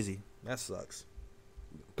 That's crazy. That sucks.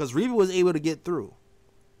 Because Reva was able to get through.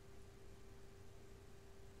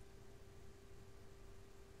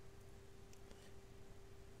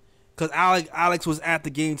 Because Alex was at the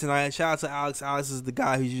game tonight. Shout out to Alex. Alex is the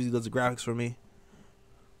guy who usually does the graphics for me.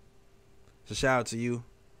 So shout out to you.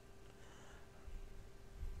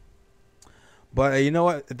 But you know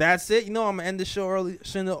what? That's it. You know, I'm going to end the show early.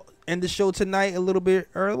 End the show tonight a little bit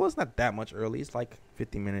early. Well, it's not that much early. It's like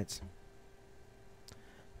 50 minutes.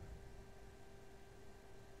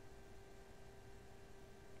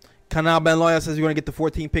 Kanal Ben Loya says we're going to get the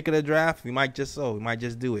 14th pick of the draft. We might just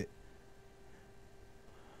do it.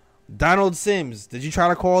 Donald Sims, did you try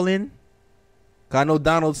to call in? I know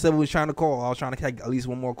Donald said we was trying to call. I was trying to take at least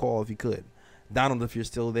one more call if you could. Donald, if you're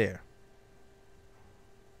still there.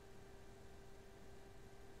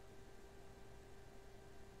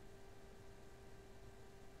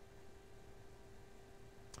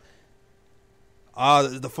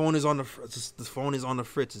 The phone is on the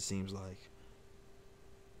fritz, it seems like.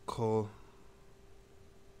 Call.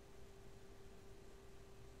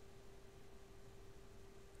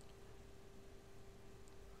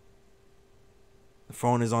 The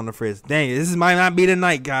phone is on the fritz. Dang, this might not be the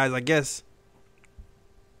night, guys, I guess.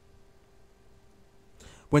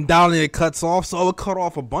 When dialing it cuts off, so it cut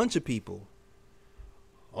off a bunch of people.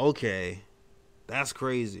 Okay. That's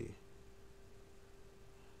crazy.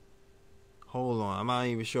 Hold on. I'm not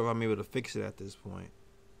even sure if I'm able to fix it at this point.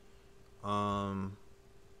 Hold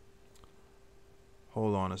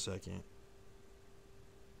on a second.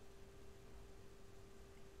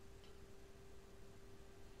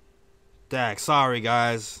 Dak, sorry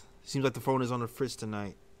guys. Seems like the phone is on the fritz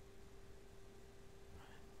tonight.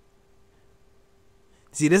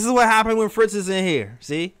 See, this is what happened when Fritz is in here.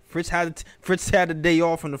 See? Fritz had the day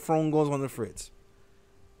off and the phone goes on the fritz.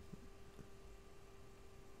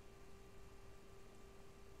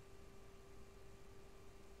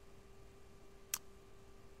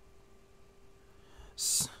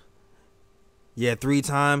 Yeah, 3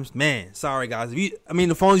 times. Man, sorry guys. The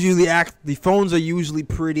phones are usually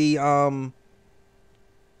pretty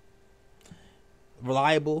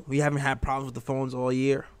reliable. We haven't had problems with the phones all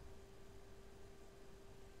year.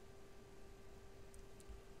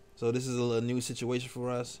 So this is a new situation for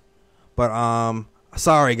us. But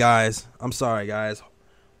sorry guys. I'm sorry guys.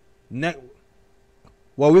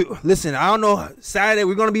 Listen, I don't know. Saturday,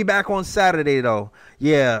 we're gonna be back on Saturday though.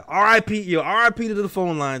 Yeah. RIP to the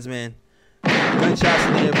phone lines, man. Gunshots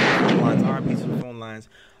in there for the phone lines. RIP to the phone lines.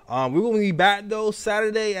 We're gonna be back though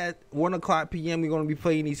Saturday at 1:00 p.m. We're gonna be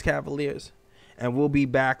playing these Cavaliers. And we'll be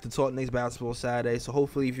back to talk Knicks basketball Saturday. So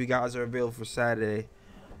hopefully if you guys are available for Saturday,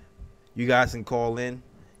 you guys can call in.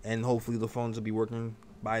 And hopefully the phones will be working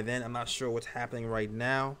by then. I'm not sure what's happening right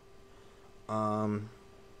now.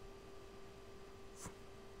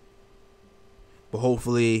 but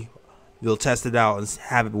hopefully you'll test it out and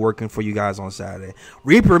have it working for you guys on Saturday.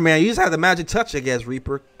 Reaper, man, you just have the magic touch, I guess,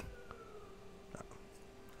 Reaper.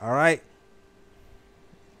 All right.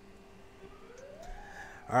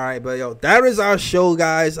 All right, but yo, that is our show,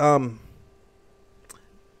 guys.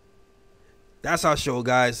 That's our show,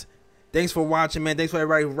 guys. Thanks for watching, man. Thanks for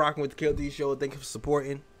everybody rocking with the KOT show. Thank you for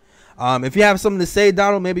supporting. If you have something to say,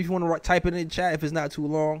 Donald, maybe if you want to type it in the chat if it's not too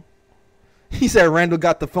long. He said Randle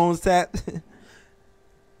got the phones tapped.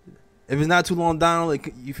 If it's not too long, Donald,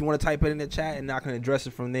 if you want to type it in the chat, and I can address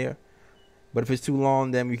it from there. But if it's too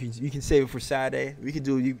long, then you can save it for Saturday. We can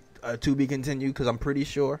do to be continued, because I'm pretty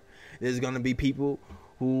sure there's gonna be people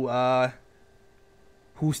who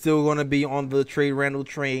still gonna be on the trade Randle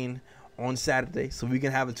train on Saturday, so we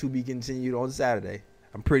can have a to be continued on Saturday.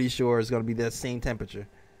 I'm pretty sure it's gonna be that same temperature.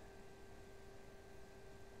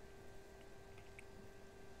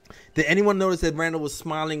 Did anyone notice that Randle was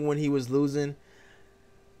smiling when he was losing?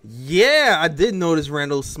 Yeah, I did notice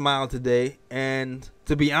Randle smiled today, and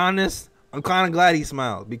to be honest, I'm kind of glad he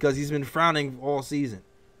smiled, because he's been frowning all season.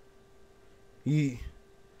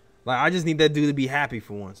 I just need that dude to be happy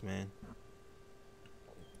for once, man.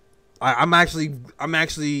 I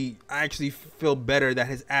actually feel better that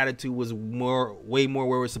his attitude was way more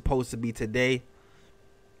where it's supposed to be today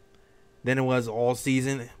than it was all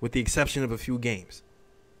season, with the exception of a few games.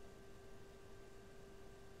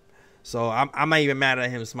 So I'm not even mad at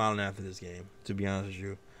him smiling after this game, to be honest with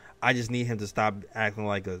you. I just need him to stop acting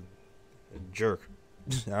like a jerk.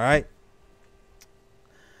 All right?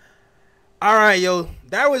 All right, yo.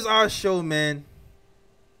 That was our show, man.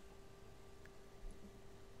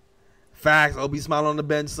 Facts. I'll be smiling on the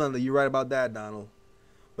bench Sunday. You're right about that, Donald.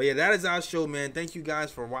 But yeah, that is our show, man. Thank you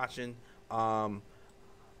guys for watching. I'm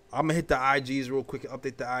going to hit the IGs real quick,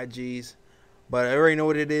 update the IGs. But I already know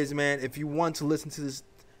what it is, man. If you want to listen to this,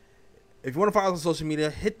 if you want to follow us on social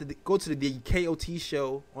media, go to the KOT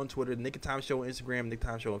Show on Twitter, Knick of Time Show on Instagram, Knick of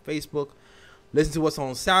Time Show on Facebook. Listen to us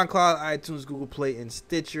on SoundCloud, iTunes, Google Play, and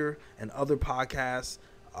Stitcher, and other podcast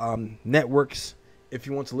networks. If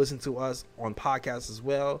you want to listen to us on podcasts as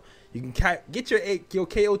well, you can get your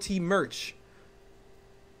KOT merch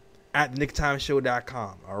at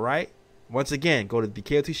knickoftimeshow.com. All right. Once again, go to the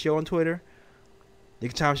KOT Show on Twitter,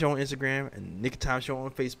 Knick of Time Show on Instagram, and Knick of Time Show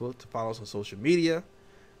on Facebook to follow us on social media.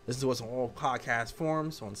 Listen to us on all podcast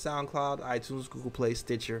forums on SoundCloud, iTunes, Google Play,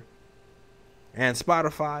 Stitcher, and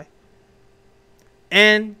Spotify.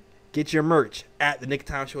 And get your merch at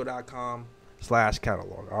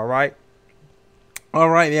theknickoftimeshow.com/catalog. All right. All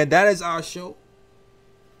right, man. That is our show.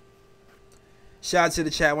 Shout out to the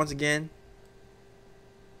chat once again.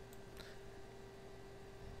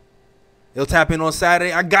 You'll tap in on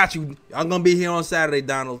Saturday. I got you. I'm going to be here on Saturday,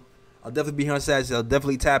 Donald. I'll definitely be here on Saturday. So I'll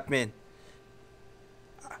definitely tap in.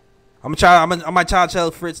 I might tell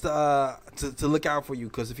Fritz to look out for you,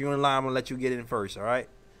 because if you're in line, I'm gonna let you get in first, all right?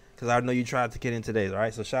 Because I know you tried to get in today, all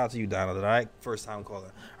right? So shout out to you, Donald, all right? First time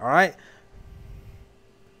caller, all right?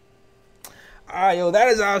 All right, yo, that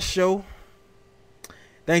is our show.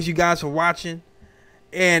 Thanks you guys for watching,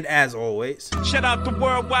 and as always, Shout out the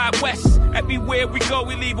World Wide West. Everywhere we go,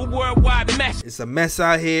 we leave a worldwide mess. it's a mess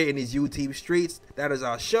out here in these YouTube streets. That is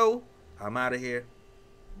our show. I'm out of here.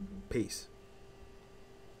 Peace.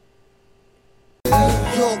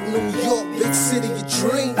 New York, big city of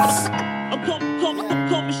dreams. I'm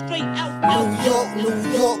coming straight out. New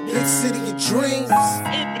York, big city of dreams.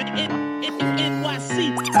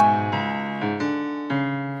 NYC.